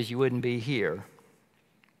 because you wouldn't be here.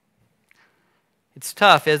 It's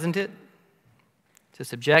tough, isn't it, to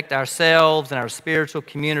subject ourselves and our spiritual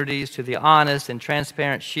communities to the honest and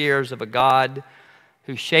transparent shears of a God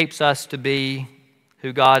who shapes us to be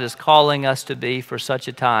who God is calling us to be for such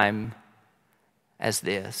a time as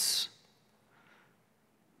this.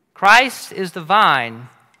 Christ is the vine,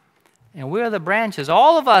 and we're the branches,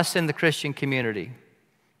 all of us in the Christian community,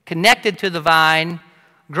 connected to the vine,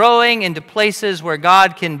 growing into places where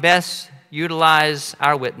God can best utilize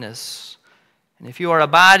our witness. And if you are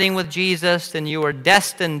abiding with Jesus, then you are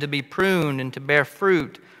destined to be pruned and to bear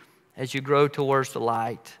fruit as you grow towards the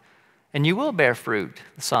light. And you will bear fruit,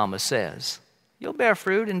 the psalmist says. You'll bear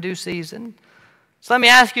fruit in due season. So let me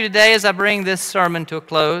ask you today as I bring this sermon to a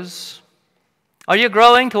close, are you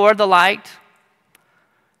growing toward the light?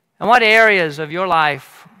 In what areas of your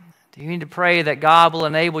life do you need to pray that God will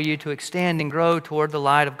enable you to extend and grow toward the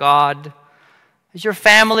light of God? Is your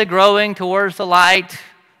family growing towards the light,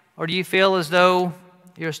 or do you feel as though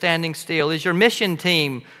you're standing still? Is your mission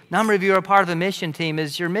team, a number of you are part of the mission team,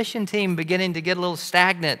 is your mission team beginning to get a little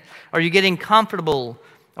stagnant? Are you getting comfortable,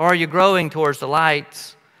 or are you growing towards the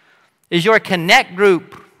light? Is your connect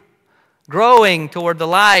group growing toward the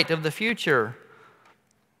light of the future?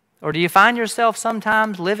 Or do you find yourself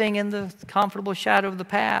sometimes living in the comfortable shadow of the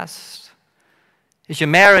past? Is your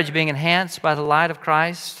marriage being enhanced by the light of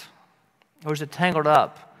Christ? Or is it tangled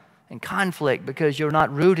up in conflict because you're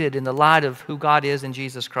not rooted in the light of who God is in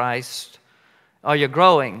Jesus Christ? Are you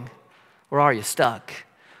growing Or are you stuck?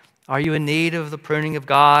 Are you in need of the pruning of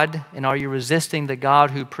God? And are you resisting the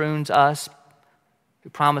God who prunes us, who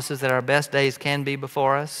promises that our best days can be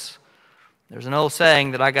before us? There's an old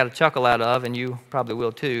saying that I got a chuckle out of, and you probably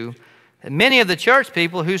will too, that many of the church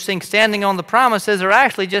people who sing standing on the promises are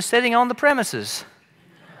actually just sitting on the premises.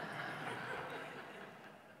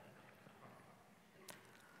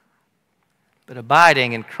 But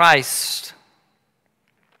abiding in Christ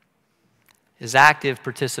is active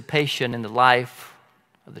participation in the life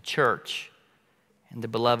of the church and the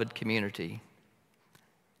beloved community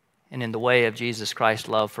and in the way of Jesus Christ's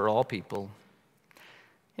love for all people.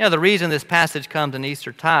 You know, the reason this passage comes in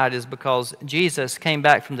Eastertide is because Jesus came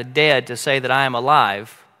back from the dead to say that I am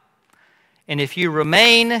alive. And if you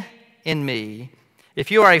remain in me,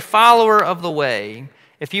 if you are a follower of the way,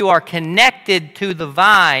 if you are connected to the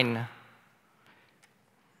vine,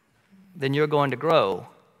 then you're going to grow.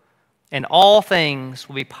 And all things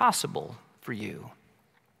will be possible for you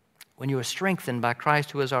when you are strengthened by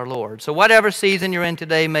Christ who is our Lord. So whatever season you're in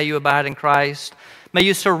today, may you abide in Christ. May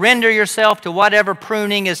you surrender yourself to whatever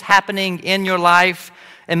pruning is happening in your life,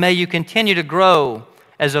 and may you continue to grow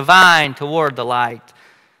as a vine toward the light.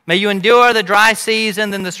 May you endure the dry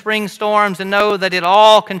season and the spring storms and know that it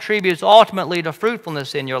all contributes ultimately to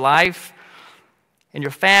fruitfulness in your life, in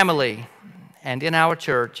your family, and in our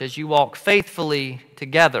church as you walk faithfully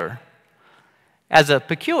together as a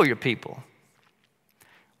peculiar people.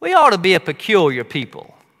 We ought to be a peculiar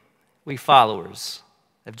people, we followers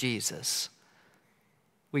of Jesus.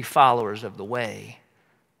 We followers of the way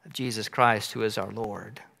of Jesus Christ, who is our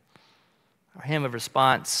Lord. Our hymn of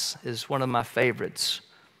response is one of my favorites.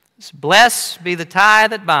 It's Blessed Be the Tie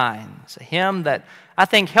That Binds, a hymn that I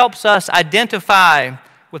think helps us identify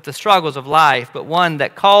with the struggles of life, but one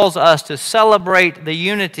that calls us to celebrate the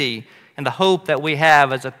unity and the hope that we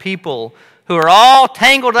have as a people who are all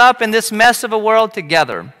tangled up in this mess of a world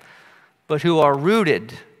together, but who are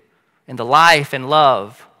rooted in the life and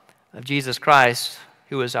love of Jesus Christ,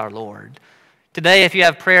 who is our Lord. Today, if you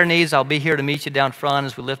have prayer needs, I'll be here to meet you down front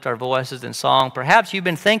as we lift our voices in song. Perhaps you've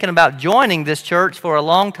been thinking about joining this church for a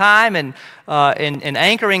long time and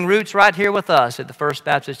anchoring roots right here with us at the First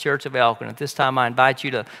Baptist Church of Elkin. At this time, I invite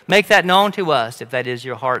you to make that known to us if that is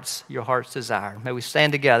your heart's desire. May we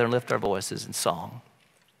stand together and lift our voices in song.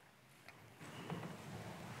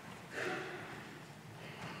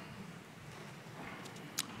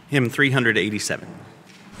 Hymn 387.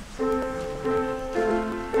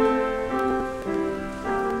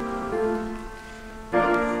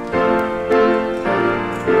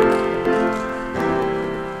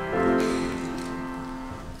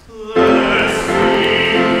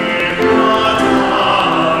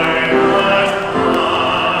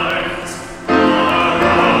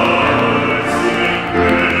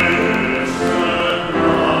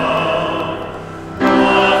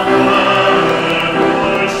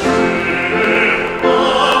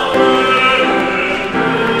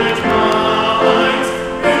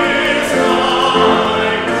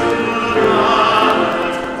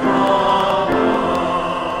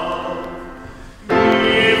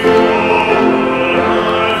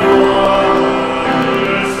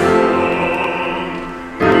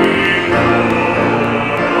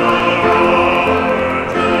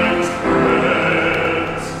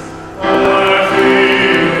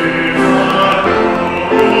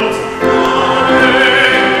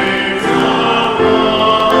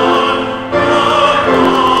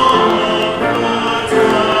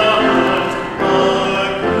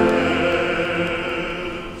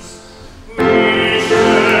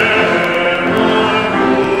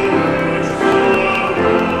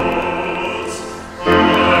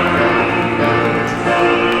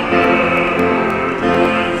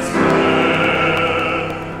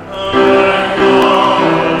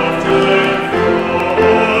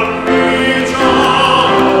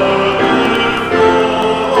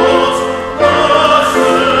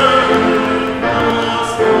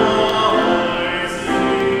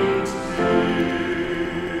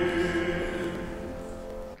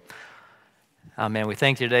 Amen. We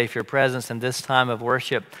thank you today for your presence in this time of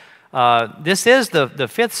worship. This is the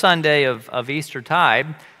fifth Sunday of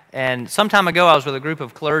Eastertide. And some time ago, I was with a group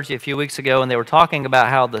of clergy a few weeks ago, and they were talking about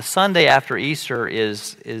how the Sunday after Easter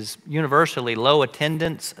is universally low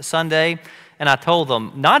attendance Sunday. And I told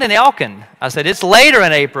them, not in Elkin. I said, it's later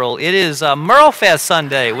in April. It is Merlefest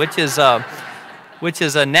Sunday, which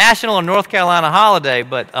is a national and North Carolina holiday.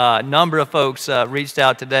 But a number of folks reached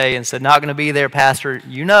out today and said, not going to be there, Pastor.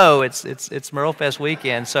 You know it's Merlefest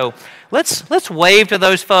weekend. So let's wave to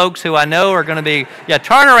those folks who I know are going to be,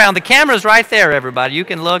 turn around. The camera's right there, everybody. You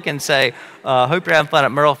can look and say, Hope you're having fun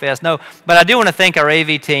at Merle Fest. No, but I do want to thank our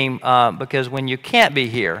AV team because when you can't be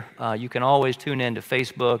here, you can always tune in to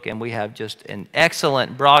Facebook, and we have just an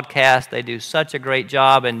excellent broadcast. They do such a great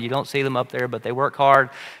job, and you don't see them up there, but they work hard.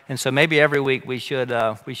 And so maybe every week we should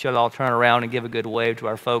all turn around and give a good wave to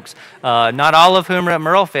our folks. Not all of whom are at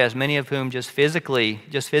Merle Fest, many of whom just physically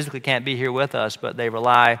can't be here with us, but they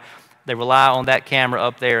rely on that camera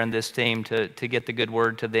up there and this team to get the good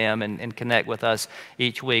word to them and connect with us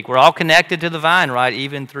each week. We're all connected to the vine, right?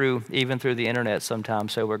 Even through the internet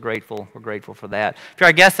sometimes. So we're grateful. We're grateful for that. If you're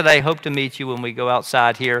our guest today, hope to meet you when we go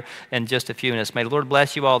outside here in just a few minutes. May the Lord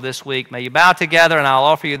bless you all this week. May you bow together, and I'll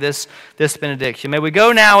offer you this benediction. May we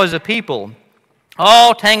go now as a people,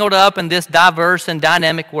 all tangled up in this diverse and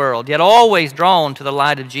dynamic world, yet always drawn to the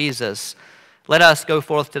light of Jesus. Let us go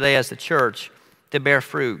forth today as the church to bear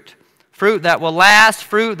fruit. Fruit that will last,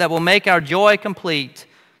 fruit that will make our joy complete.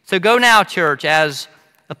 So go now, church, as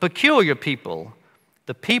a peculiar people,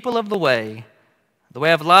 the people of the way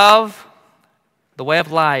of love, the way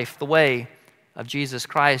of life, the way of Jesus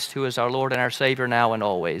Christ, who is our Lord and our Savior now and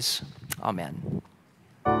always. Amen.